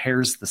he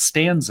compares the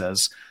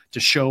stanzas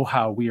to show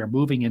how we are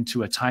moving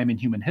into a time in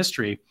human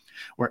history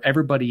where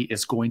everybody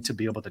is going to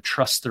be able to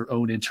trust their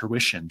own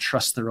intuition,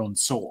 trust their own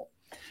soul.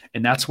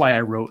 And that's why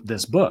I wrote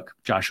this book,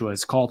 Joshua.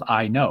 It's called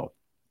I Know.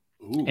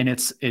 Ooh. And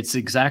it's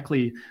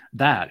exactly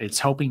that. It's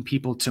helping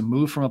people to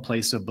move from a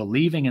place of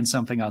believing in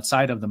something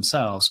outside of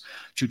themselves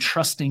to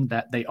trusting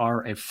that they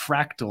are a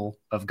fractal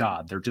of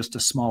God. They're just a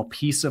small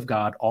piece of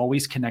God,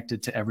 always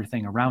connected to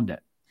everything around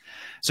it.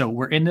 So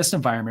we're in this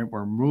environment,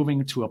 we're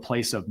moving to a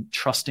place of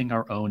trusting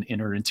our own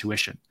inner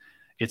intuition.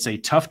 It's a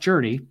tough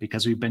journey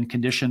because we've been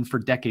conditioned for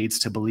decades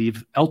to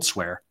believe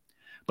elsewhere,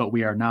 but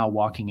we are now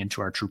walking into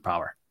our true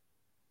power.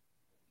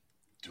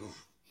 Dude,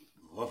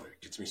 love it.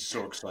 It gets me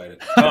so excited.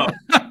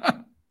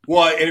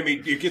 Well, I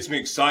mean, it gets me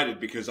excited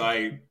because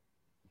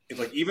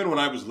even when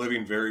I was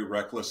living very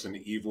reckless and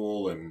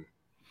evil and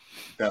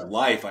that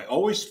life, I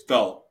always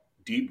felt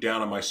deep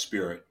down in my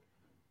spirit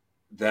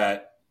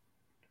that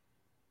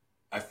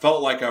I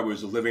felt like I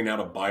was living out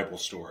a Bible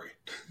story.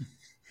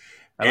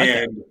 I like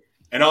that.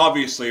 And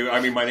obviously, I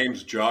mean, my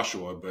name's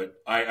Joshua, but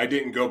I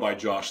didn't go by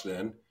Josh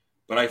then.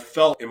 But I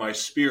felt in my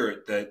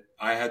spirit that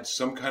I had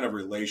some kind of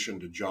relation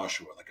to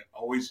Joshua. Like I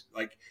always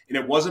and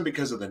it wasn't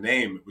because of the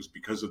name; it was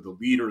because of the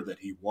leader that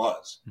he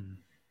was.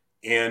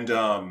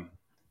 Mm-hmm.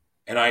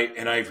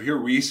 And I've here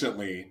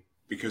recently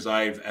because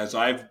as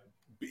I've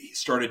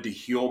started to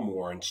heal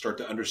more and start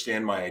to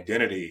understand my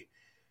identity,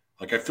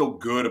 like I feel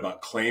good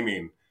about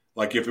claiming,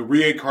 like if the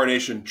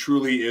reincarnation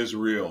truly is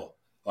real,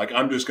 like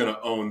I'm just going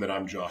to own that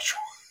I'm Joshua.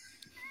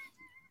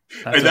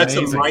 And that's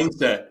the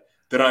mindset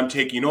that I'm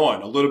taking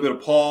on. A little bit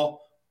of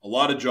Paul, a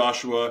lot of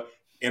Joshua,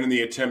 and in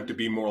the attempt to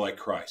be more like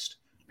Christ.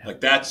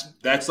 Like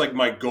that's like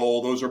my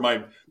goal. Those are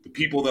the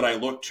people that I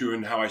look to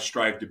and how I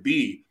strive to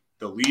be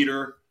the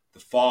leader, the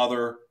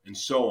father, and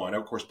so on.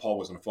 Of course, Paul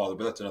wasn't a father,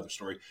 but that's another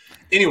story.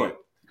 Anyway,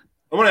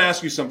 I want to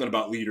ask you something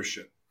about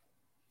leadership.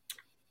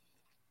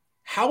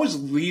 How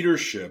is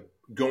leadership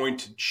going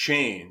to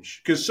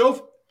change? Because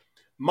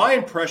my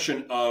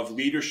impression of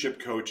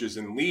leadership coaches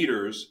and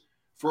leaders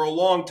for a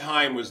long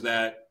time was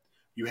that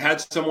you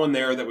had someone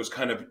there that was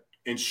kind of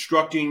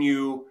instructing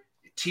you,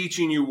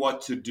 teaching you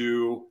what to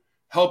do,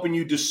 helping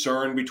you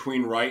discern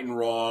between right and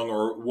wrong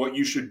or what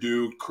you should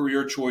do,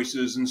 career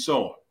choices, and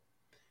so on.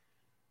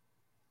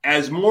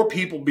 As more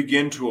people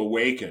begin to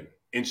awaken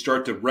and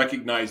start to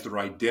recognize their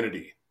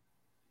identity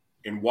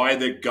and why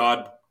that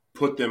God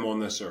put them on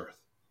this earth,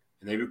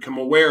 and they become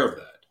aware of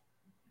that,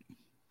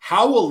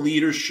 how will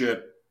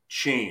leadership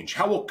change?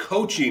 How will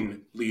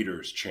coaching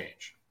leaders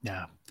change?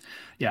 Yeah.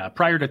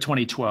 Prior to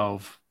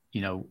 2012,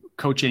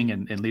 coaching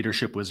and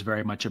leadership was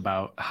very much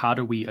about how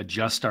do we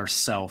adjust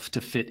ourselves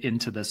to fit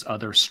into this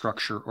other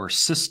structure or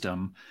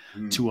system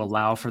to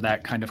allow for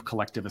that kind of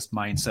collectivist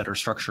mindset or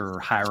structure or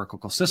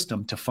hierarchical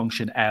system to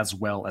function as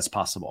well as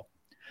possible.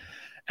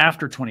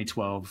 After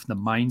 2012, the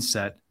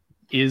mindset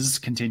is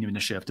continuing to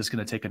shift. It's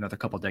going to take another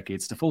couple of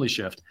decades to fully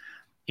shift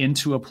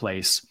into a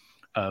place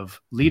of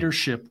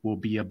leadership will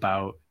be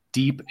about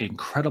deep,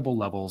 incredible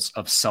levels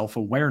of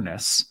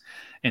self-awareness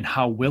and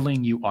how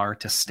willing you are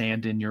to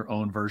stand in your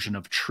own version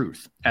of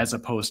truth, as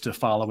opposed to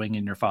following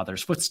in your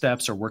father's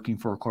footsteps or working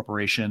for a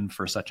corporation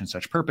for such and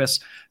such purpose,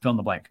 fill in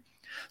the blank.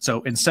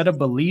 So instead of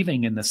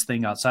believing in this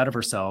thing outside of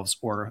ourselves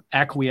or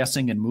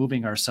acquiescing and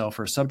moving ourselves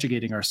or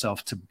subjugating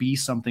ourselves to be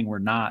something we're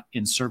not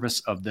in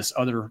service of this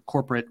other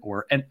corporate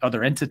or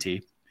other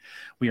entity,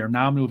 we are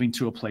now moving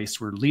to a place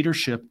where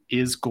leadership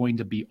is going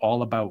to be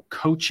all about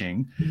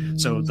coaching.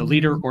 So the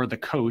leader or the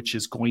coach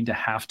is going to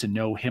have to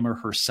know him or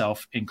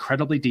herself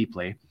incredibly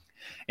deeply.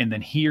 And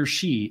then he or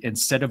she,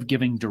 instead of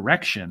giving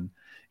direction,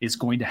 is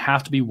going to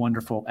have to be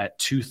wonderful at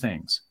two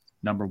things.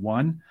 Number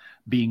one,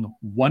 being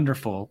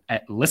wonderful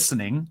at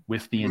listening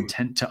with the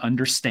intent to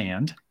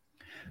understand.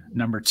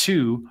 Number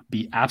two,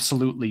 be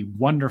absolutely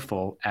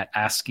wonderful at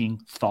asking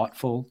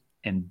thoughtful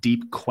and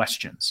deep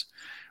questions,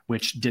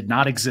 which did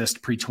not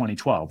exist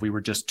pre-2012. We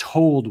were just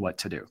told what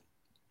to do.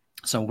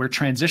 So we're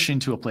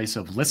transitioning to a place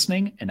of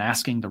listening and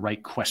asking the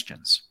right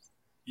questions.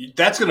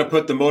 That's going to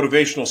put the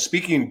motivational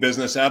speaking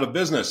business out of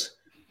business.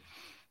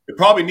 It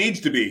probably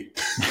needs to be.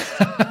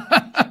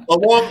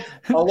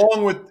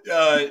 along with,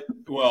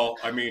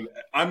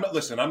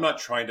 I'm not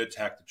trying to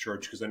attack the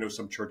church because I know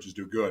some churches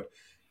do good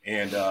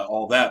and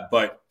all that.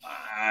 But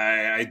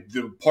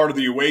the part of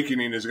the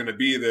awakening is going to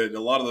be that a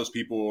lot of those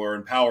people are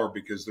in power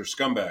because they're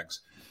scumbags.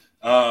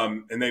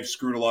 And they've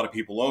screwed a lot of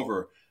people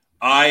over.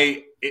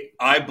 I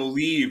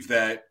believe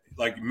that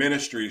like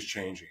ministry is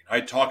changing.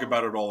 I talk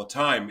about it all the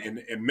time,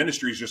 and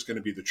ministry is just going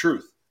to be the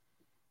truth.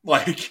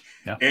 Like,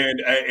 yeah.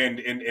 and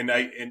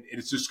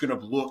it's just going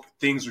to look.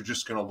 Things are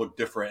just going to look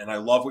different. And I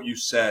love what you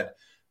said,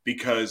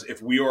 because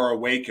if we are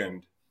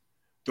awakened,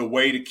 the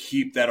way to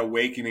keep that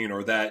awakening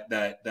or that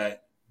the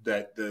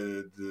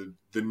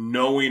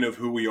knowing of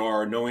who we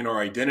are, knowing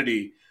our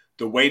identity,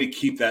 the way to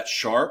keep that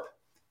sharp,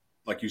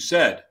 like you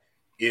said,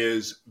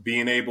 is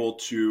being able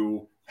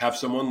to have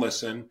someone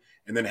listen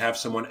and then have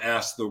someone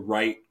ask the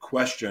right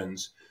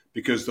questions,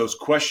 because those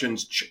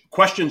questions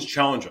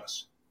challenge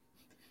us.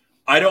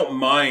 I don't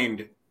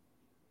mind.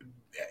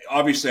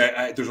 Obviously,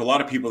 there's a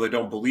lot of people that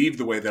don't believe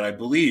the way that I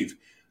believe.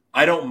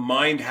 I don't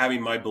mind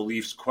having my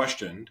beliefs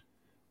questioned,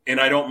 and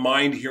I don't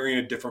mind hearing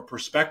a different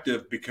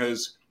perspective,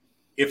 because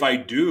if I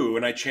do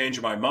and I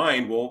change my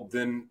mind, well,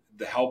 then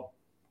how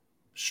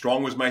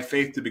strong was my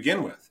faith to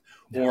begin with?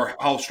 Or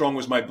how strong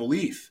was my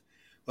belief?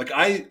 Like,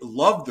 I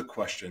love the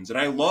questions, and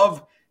I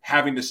love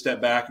having to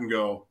step back and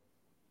go,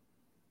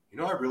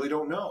 I really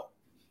don't know.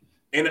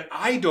 And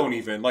I don't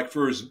even, like,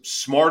 for as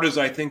smart as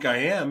I think I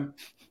am,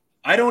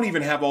 I don't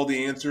even have all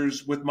the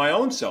answers with my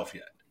own self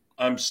yet.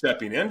 I'm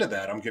stepping into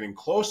that. I'm getting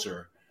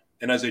closer.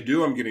 And as I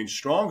do, I'm getting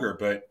stronger.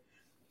 But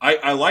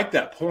I like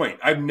that point.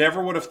 I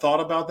never would have thought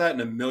about that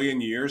in a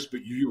million years,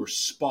 but you were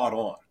spot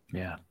on.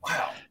 Yeah.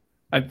 Wow.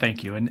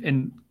 Thank you.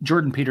 And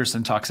Jordan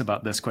Peterson talks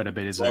about this quite a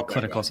bit as a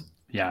clinical.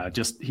 Yeah.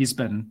 He's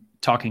been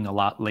talking a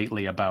lot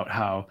lately about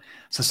how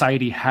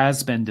society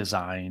has been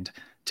designed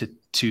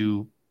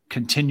to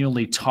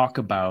continually talk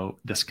about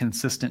this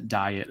consistent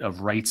diet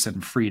of rights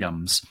and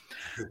freedoms,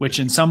 which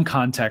in some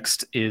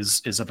context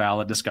is a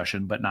valid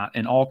discussion, but not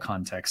in all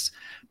contexts.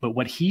 But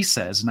what he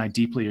says, and I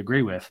deeply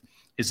agree with,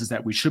 is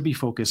that we should be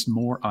focused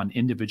more on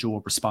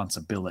individual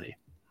responsibility.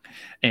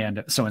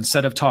 And so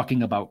instead of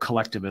talking about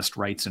collectivist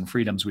rights and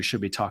freedoms, we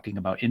should be talking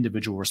about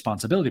individual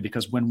responsibility,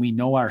 because when we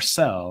know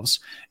ourselves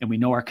and we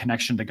know our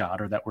connection to God,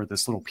 or that we're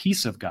this little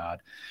piece of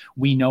God,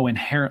 we know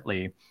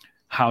inherently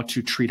how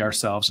to treat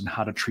ourselves and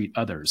how to treat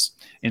others.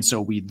 And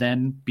so we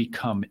then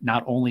become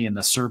not only in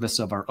the service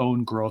of our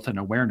own growth and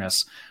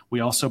awareness, we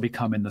also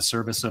become in the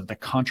service of the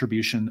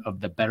contribution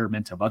of the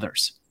betterment of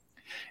others.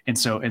 And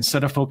so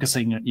instead of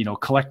focusing,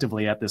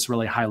 collectively at this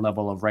really high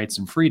level of rights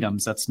and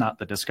freedoms, that's not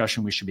the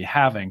discussion we should be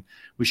having.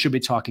 We should be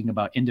talking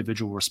about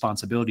individual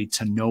responsibility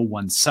to know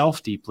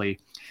oneself deeply,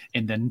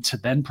 and then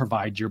to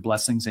provide your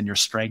blessings and your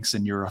strengths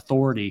and your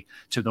authority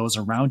to those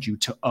around you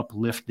to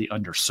uplift the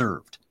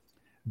underserved.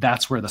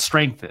 That's where the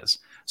strength is.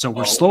 So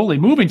we're slowly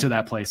moving to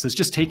that place. It's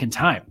just taking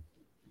time.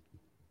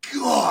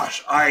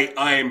 Gosh, I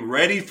am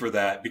ready for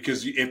that,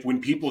 because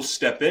when people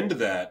step into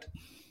that,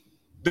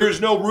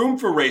 there's no room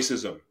for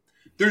racism.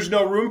 There's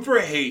no room for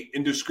hate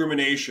and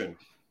discrimination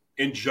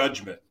and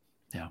judgment.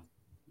 Yeah.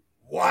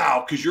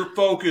 Wow, because you're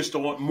focused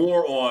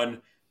more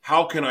on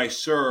how can I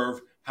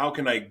serve, how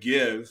can I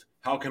give,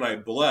 how can I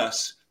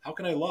bless, how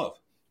can I love?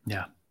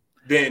 Yeah.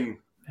 Then,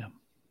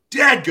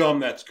 dadgum,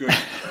 that's good.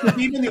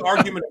 Even the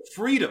argument of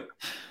freedom.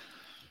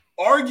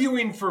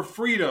 Arguing for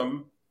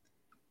freedom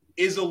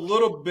is a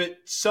little bit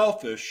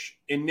selfish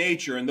in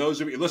nature. And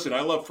those of you, listen,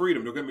 I love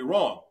freedom, don't get me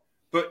wrong.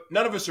 But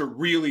none of us are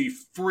really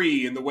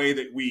free in the way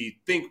that we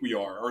think we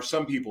are, or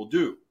some people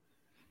do.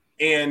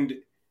 And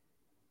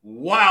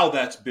wow,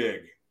 that's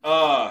big.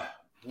 Wow,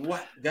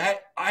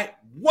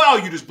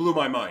 you just blew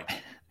my mind.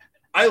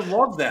 I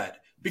love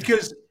that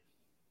because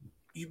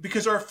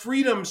our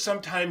freedom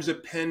sometimes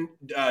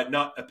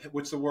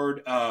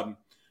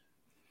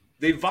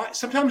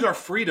sometimes our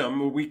freedom,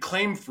 when we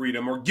claim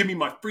freedom or give me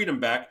my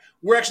freedom back,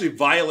 we're actually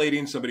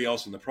violating somebody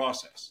else in the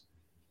process.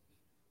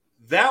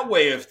 That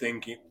way of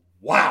thinking,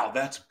 wow,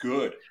 that's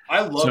good.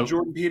 I love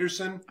Jordan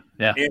Peterson,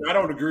 and I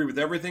don't agree with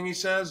everything he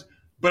says,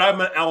 but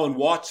I'm an Alan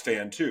Watts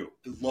fan too.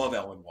 I love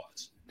Alan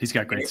Watts. He's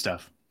got great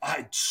stuff.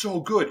 So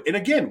good. And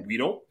again, we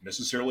don't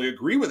necessarily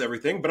agree with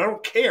everything, but I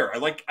don't care.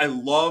 I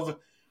love.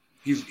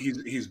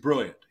 He's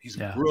brilliant. He's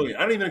brilliant.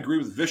 I don't even agree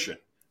with Vishen,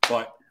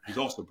 but he's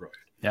also brilliant.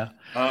 Yeah.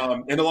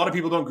 And a lot of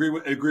people don't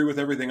agree with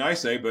everything I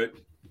say, but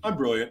I'm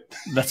brilliant.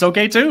 That's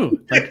okay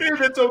too.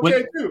 That's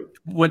okay too.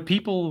 What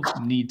people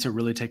need to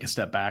really take a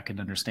step back and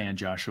understand,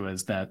 Joshua,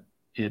 is that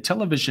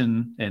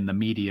television and the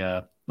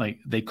media,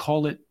 they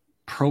call it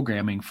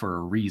programming for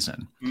a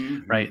reason,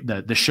 right?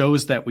 The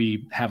shows that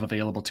we have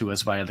available to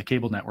us via the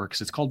cable networks,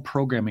 it's called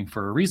programming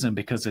for a reason,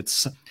 because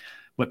it's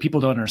what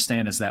people don't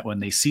understand is that when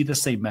they see the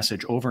same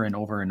message over and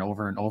over and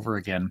over and over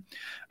again,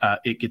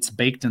 it gets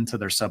baked into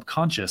their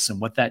subconscious. And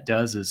what that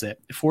does is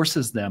it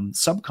forces them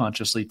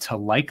subconsciously to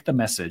like the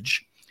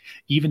message,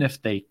 even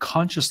if they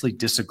consciously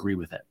disagree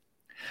with it.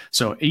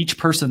 So each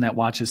person that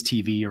watches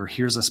TV or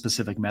hears a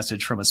specific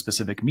message from a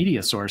specific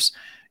media source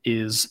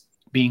is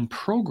being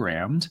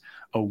programmed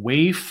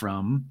away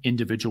from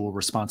individual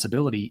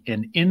responsibility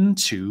and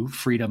into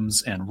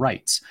freedoms and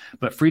rights.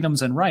 But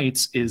freedoms and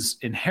rights is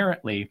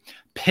inherently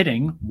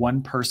pitting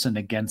one person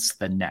against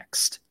the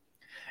next.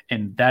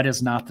 And that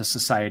is not the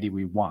society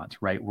we want,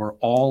 right? We're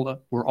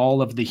all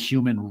of the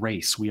human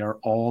race. We are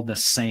all the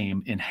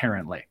same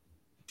inherently.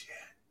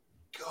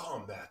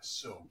 God, that's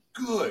so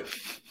good.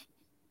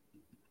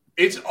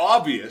 It's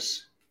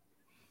obvious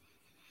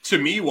to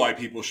me why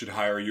people should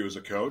hire you as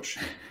a coach.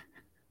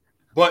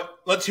 But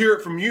let's hear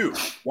it from you.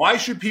 Why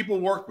should people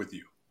work with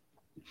you?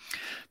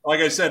 Like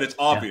I said, it's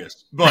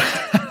obvious. Yeah. But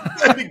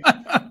I think,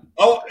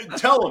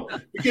 tell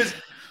them. Because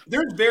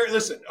there's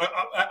listen,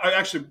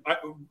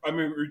 I'm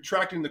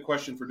retracting the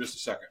question for just a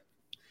second.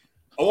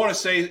 I want to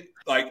say,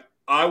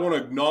 I want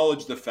to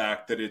acknowledge the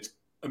fact that it's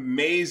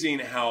amazing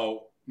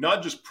how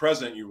not just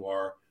present you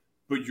are,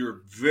 but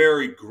you're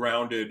very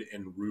grounded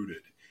and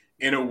rooted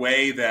in a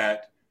way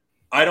that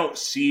I don't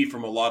see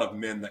from a lot of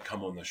men that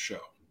come on this show.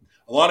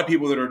 A lot of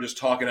people that are just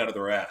talking out of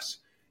their ass.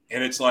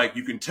 And it's like,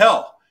 you can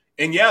tell.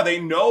 And yeah, they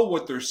know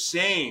what they're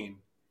saying,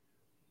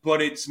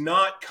 but it's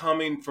not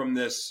coming from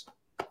this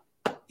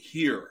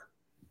here.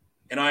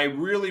 And I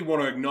really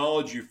want to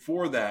acknowledge you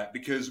for that,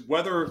 because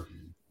whether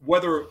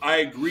I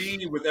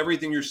agree with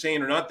everything you're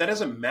saying or not, that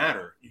doesn't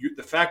matter.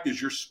 The fact is,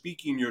 you're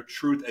speaking your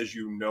truth as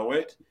you know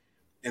it.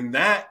 And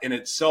that in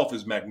itself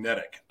is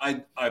magnetic.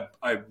 I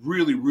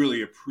really,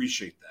 really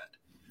appreciate that.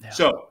 Yeah.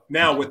 So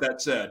now with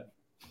that said,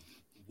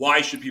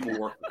 why should people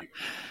work with you?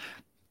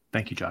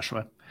 Thank you,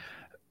 Joshua.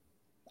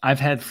 I've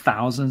had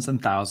thousands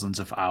and thousands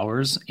of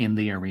hours in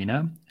the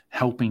arena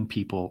helping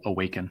people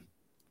awaken,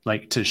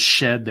 like to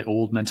shed the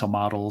old mental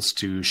models,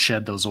 to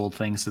shed those old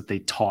things that they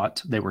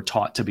were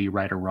taught to be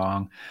right or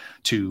wrong,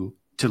 to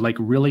like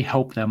really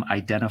help them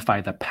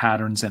identify the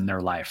patterns in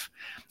their life.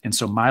 And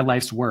so my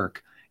life's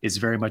work is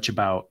very much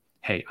about,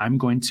 hey, I'm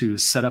going to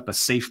set up a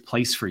safe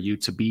place for you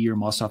to be your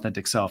most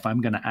authentic self.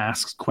 I'm going to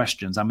ask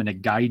questions. I'm going to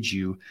guide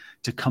you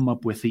to come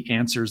up with the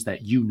answers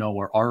that you know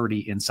are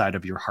already inside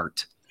of your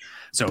heart.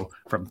 So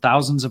from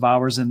thousands of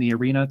hours in the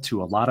arena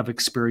to a lot of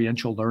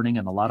experiential learning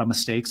and a lot of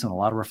mistakes and a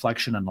lot of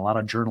reflection and a lot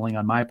of journaling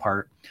on my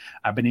part,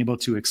 I've been able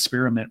to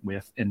experiment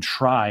with and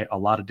try a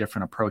lot of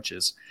different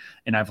approaches.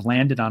 And I've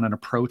landed on an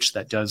approach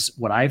that does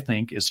what I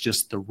think is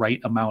just the right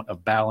amount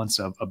of balance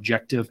of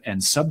objective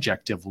and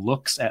subjective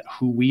looks at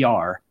who we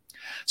are,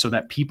 so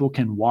that people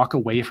can walk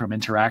away from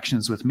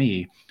interactions with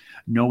me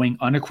knowing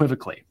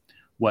unequivocally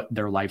what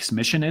their life's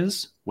mission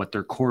is, what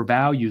their core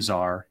values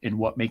are, and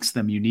what makes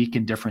them unique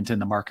and different in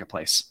the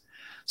marketplace.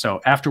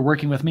 So after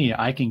working with me,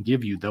 I can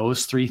give you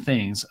those three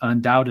things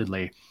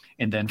undoubtedly.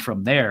 And then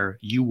from there,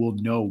 you will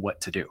know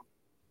what to do.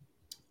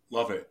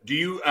 Love it. Do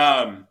you,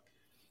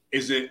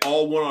 is it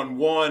all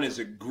one-on-one? Is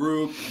it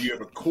group? Do you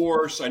have a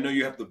course? I know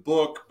you have the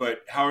book,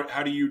 but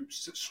how do you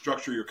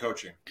structure your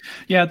coaching?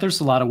 Yeah, there's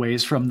a lot of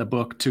ways, from the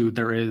book to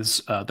there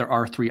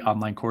are 3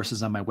 online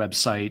courses on my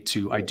website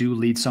to I do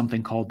lead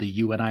something called the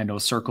You and I Know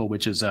Circle,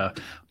 which is a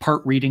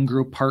part reading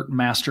group, part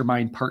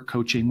mastermind, part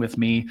coaching with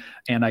me.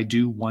 And I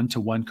do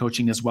one-to-one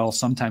coaching as well,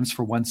 sometimes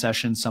for 1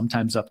 session,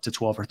 sometimes up to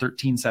 12 or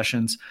 13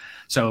 sessions.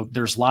 So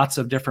there's lots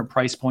of different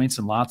price points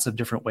and lots of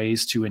different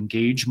ways to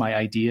engage my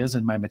ideas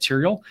and my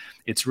material.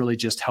 It's really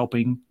just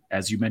helping,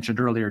 as you mentioned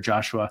earlier,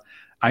 Joshua,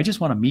 I just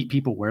want to meet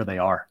people where they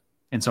are.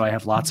 And so I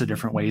have lots of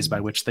different ways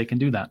by which they can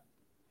do that.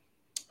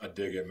 I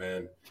dig it,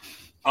 man.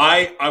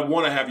 I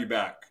want to have you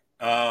back.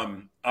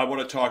 I want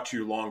to talk to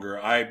you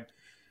longer. I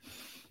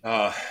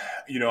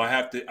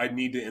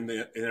need to end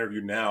the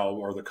interview now,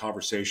 or the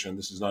conversation.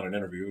 This is not an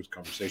interview, it's a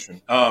conversation.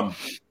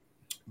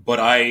 But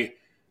I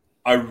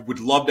would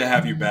love to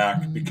have you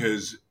back,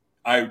 because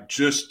I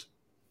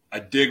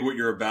dig what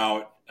you're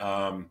about.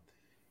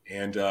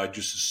 And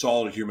just a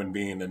solid human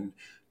being. And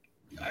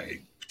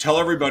tell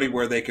everybody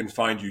where they can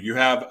find you. You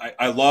have,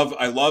 I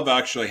love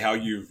actually how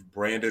you've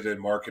branded and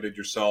marketed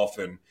yourself.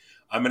 And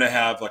I'm going to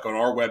have, like, on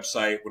our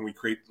website, when we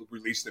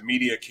release the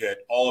media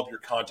kit, all of your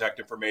contact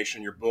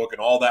information, your book,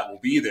 and all that will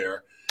be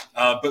there.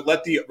 But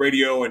let the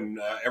radio and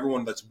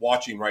everyone that's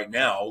watching right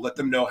now, let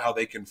them know how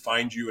they can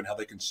find you and how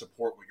they can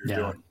support what you're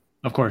doing.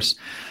 Of course.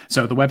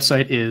 So the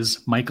website is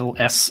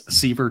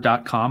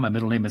michaelsseaver.com. My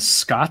middle name is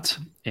Scott.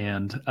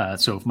 And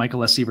so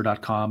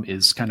michaelsseaver.com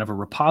is kind of a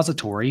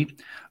repository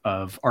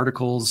of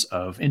articles,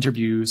 of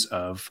interviews,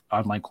 of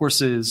online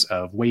courses,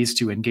 of ways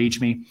to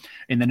engage me.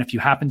 And then if you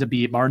happen to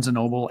be at Barnes &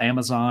 Noble,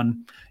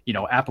 Amazon,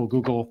 Apple,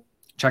 Google,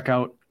 check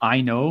out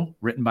I Know,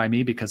 written by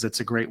me, because it's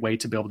a great way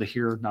to be able to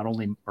hear not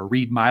only or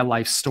read my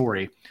life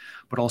story,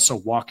 but also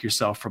walk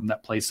yourself from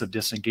that place of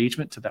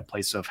disengagement to that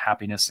place of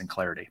happiness and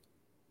clarity.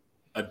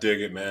 I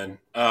dig it, man.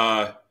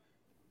 God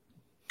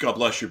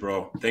bless you,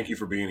 bro. Thank you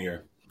for being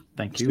here.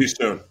 Thank you. See you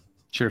soon.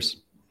 Cheers.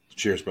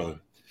 Cheers, brother.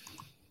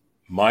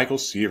 Michael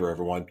Seaver,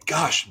 everyone.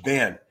 Gosh,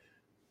 man,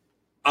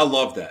 I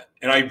love that.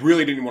 And I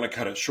really didn't want to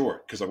cut it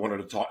short, because I wanted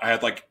to talk.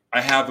 I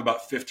have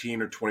about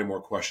 15 or 20 more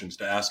questions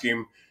to ask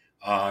him.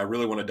 I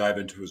really want to dive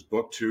into his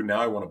book too.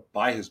 Now I want to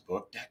buy his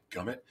book.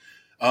 Dadgummit.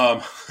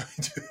 I'm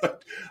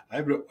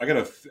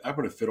going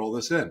to fit all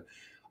this in.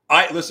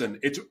 Listen,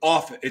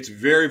 it's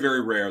very, very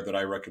rare that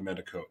I recommend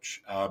a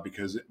coach,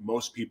 because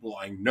most people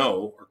I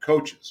know are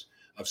coaches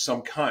of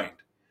some kind.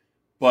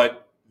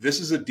 But this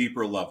is a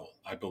deeper level,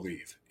 I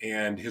believe.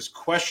 And his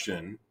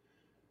question,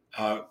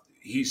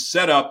 he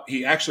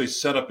actually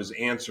set up his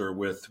answer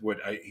with what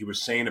he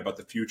was saying about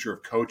the future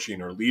of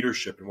coaching or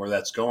leadership and where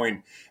that's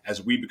going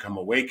as we become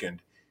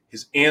awakened.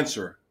 His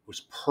answer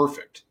was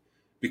perfect,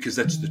 because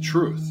that's the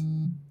truth.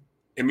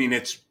 I mean,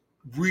 it's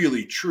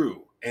really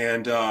true.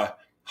 And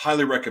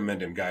highly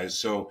recommend him, guys.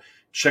 So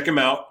check him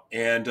out.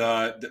 And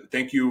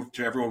thank you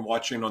to everyone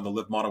watching on the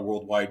Live Mana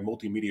Worldwide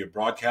Multimedia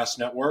Broadcast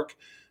Network.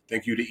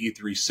 Thank you to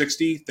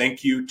E360.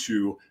 Thank you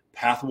to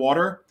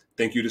Pathwater.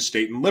 Thank you to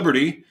State and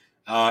Liberty.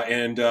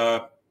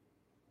 Yeah,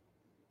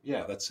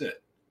 that's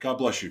it. God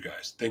bless you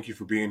guys. Thank you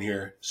for being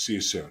here. See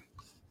you soon.